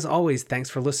 And as always, thanks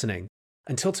for listening.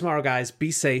 Until tomorrow, guys,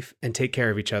 be safe and take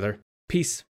care of each other. Peace.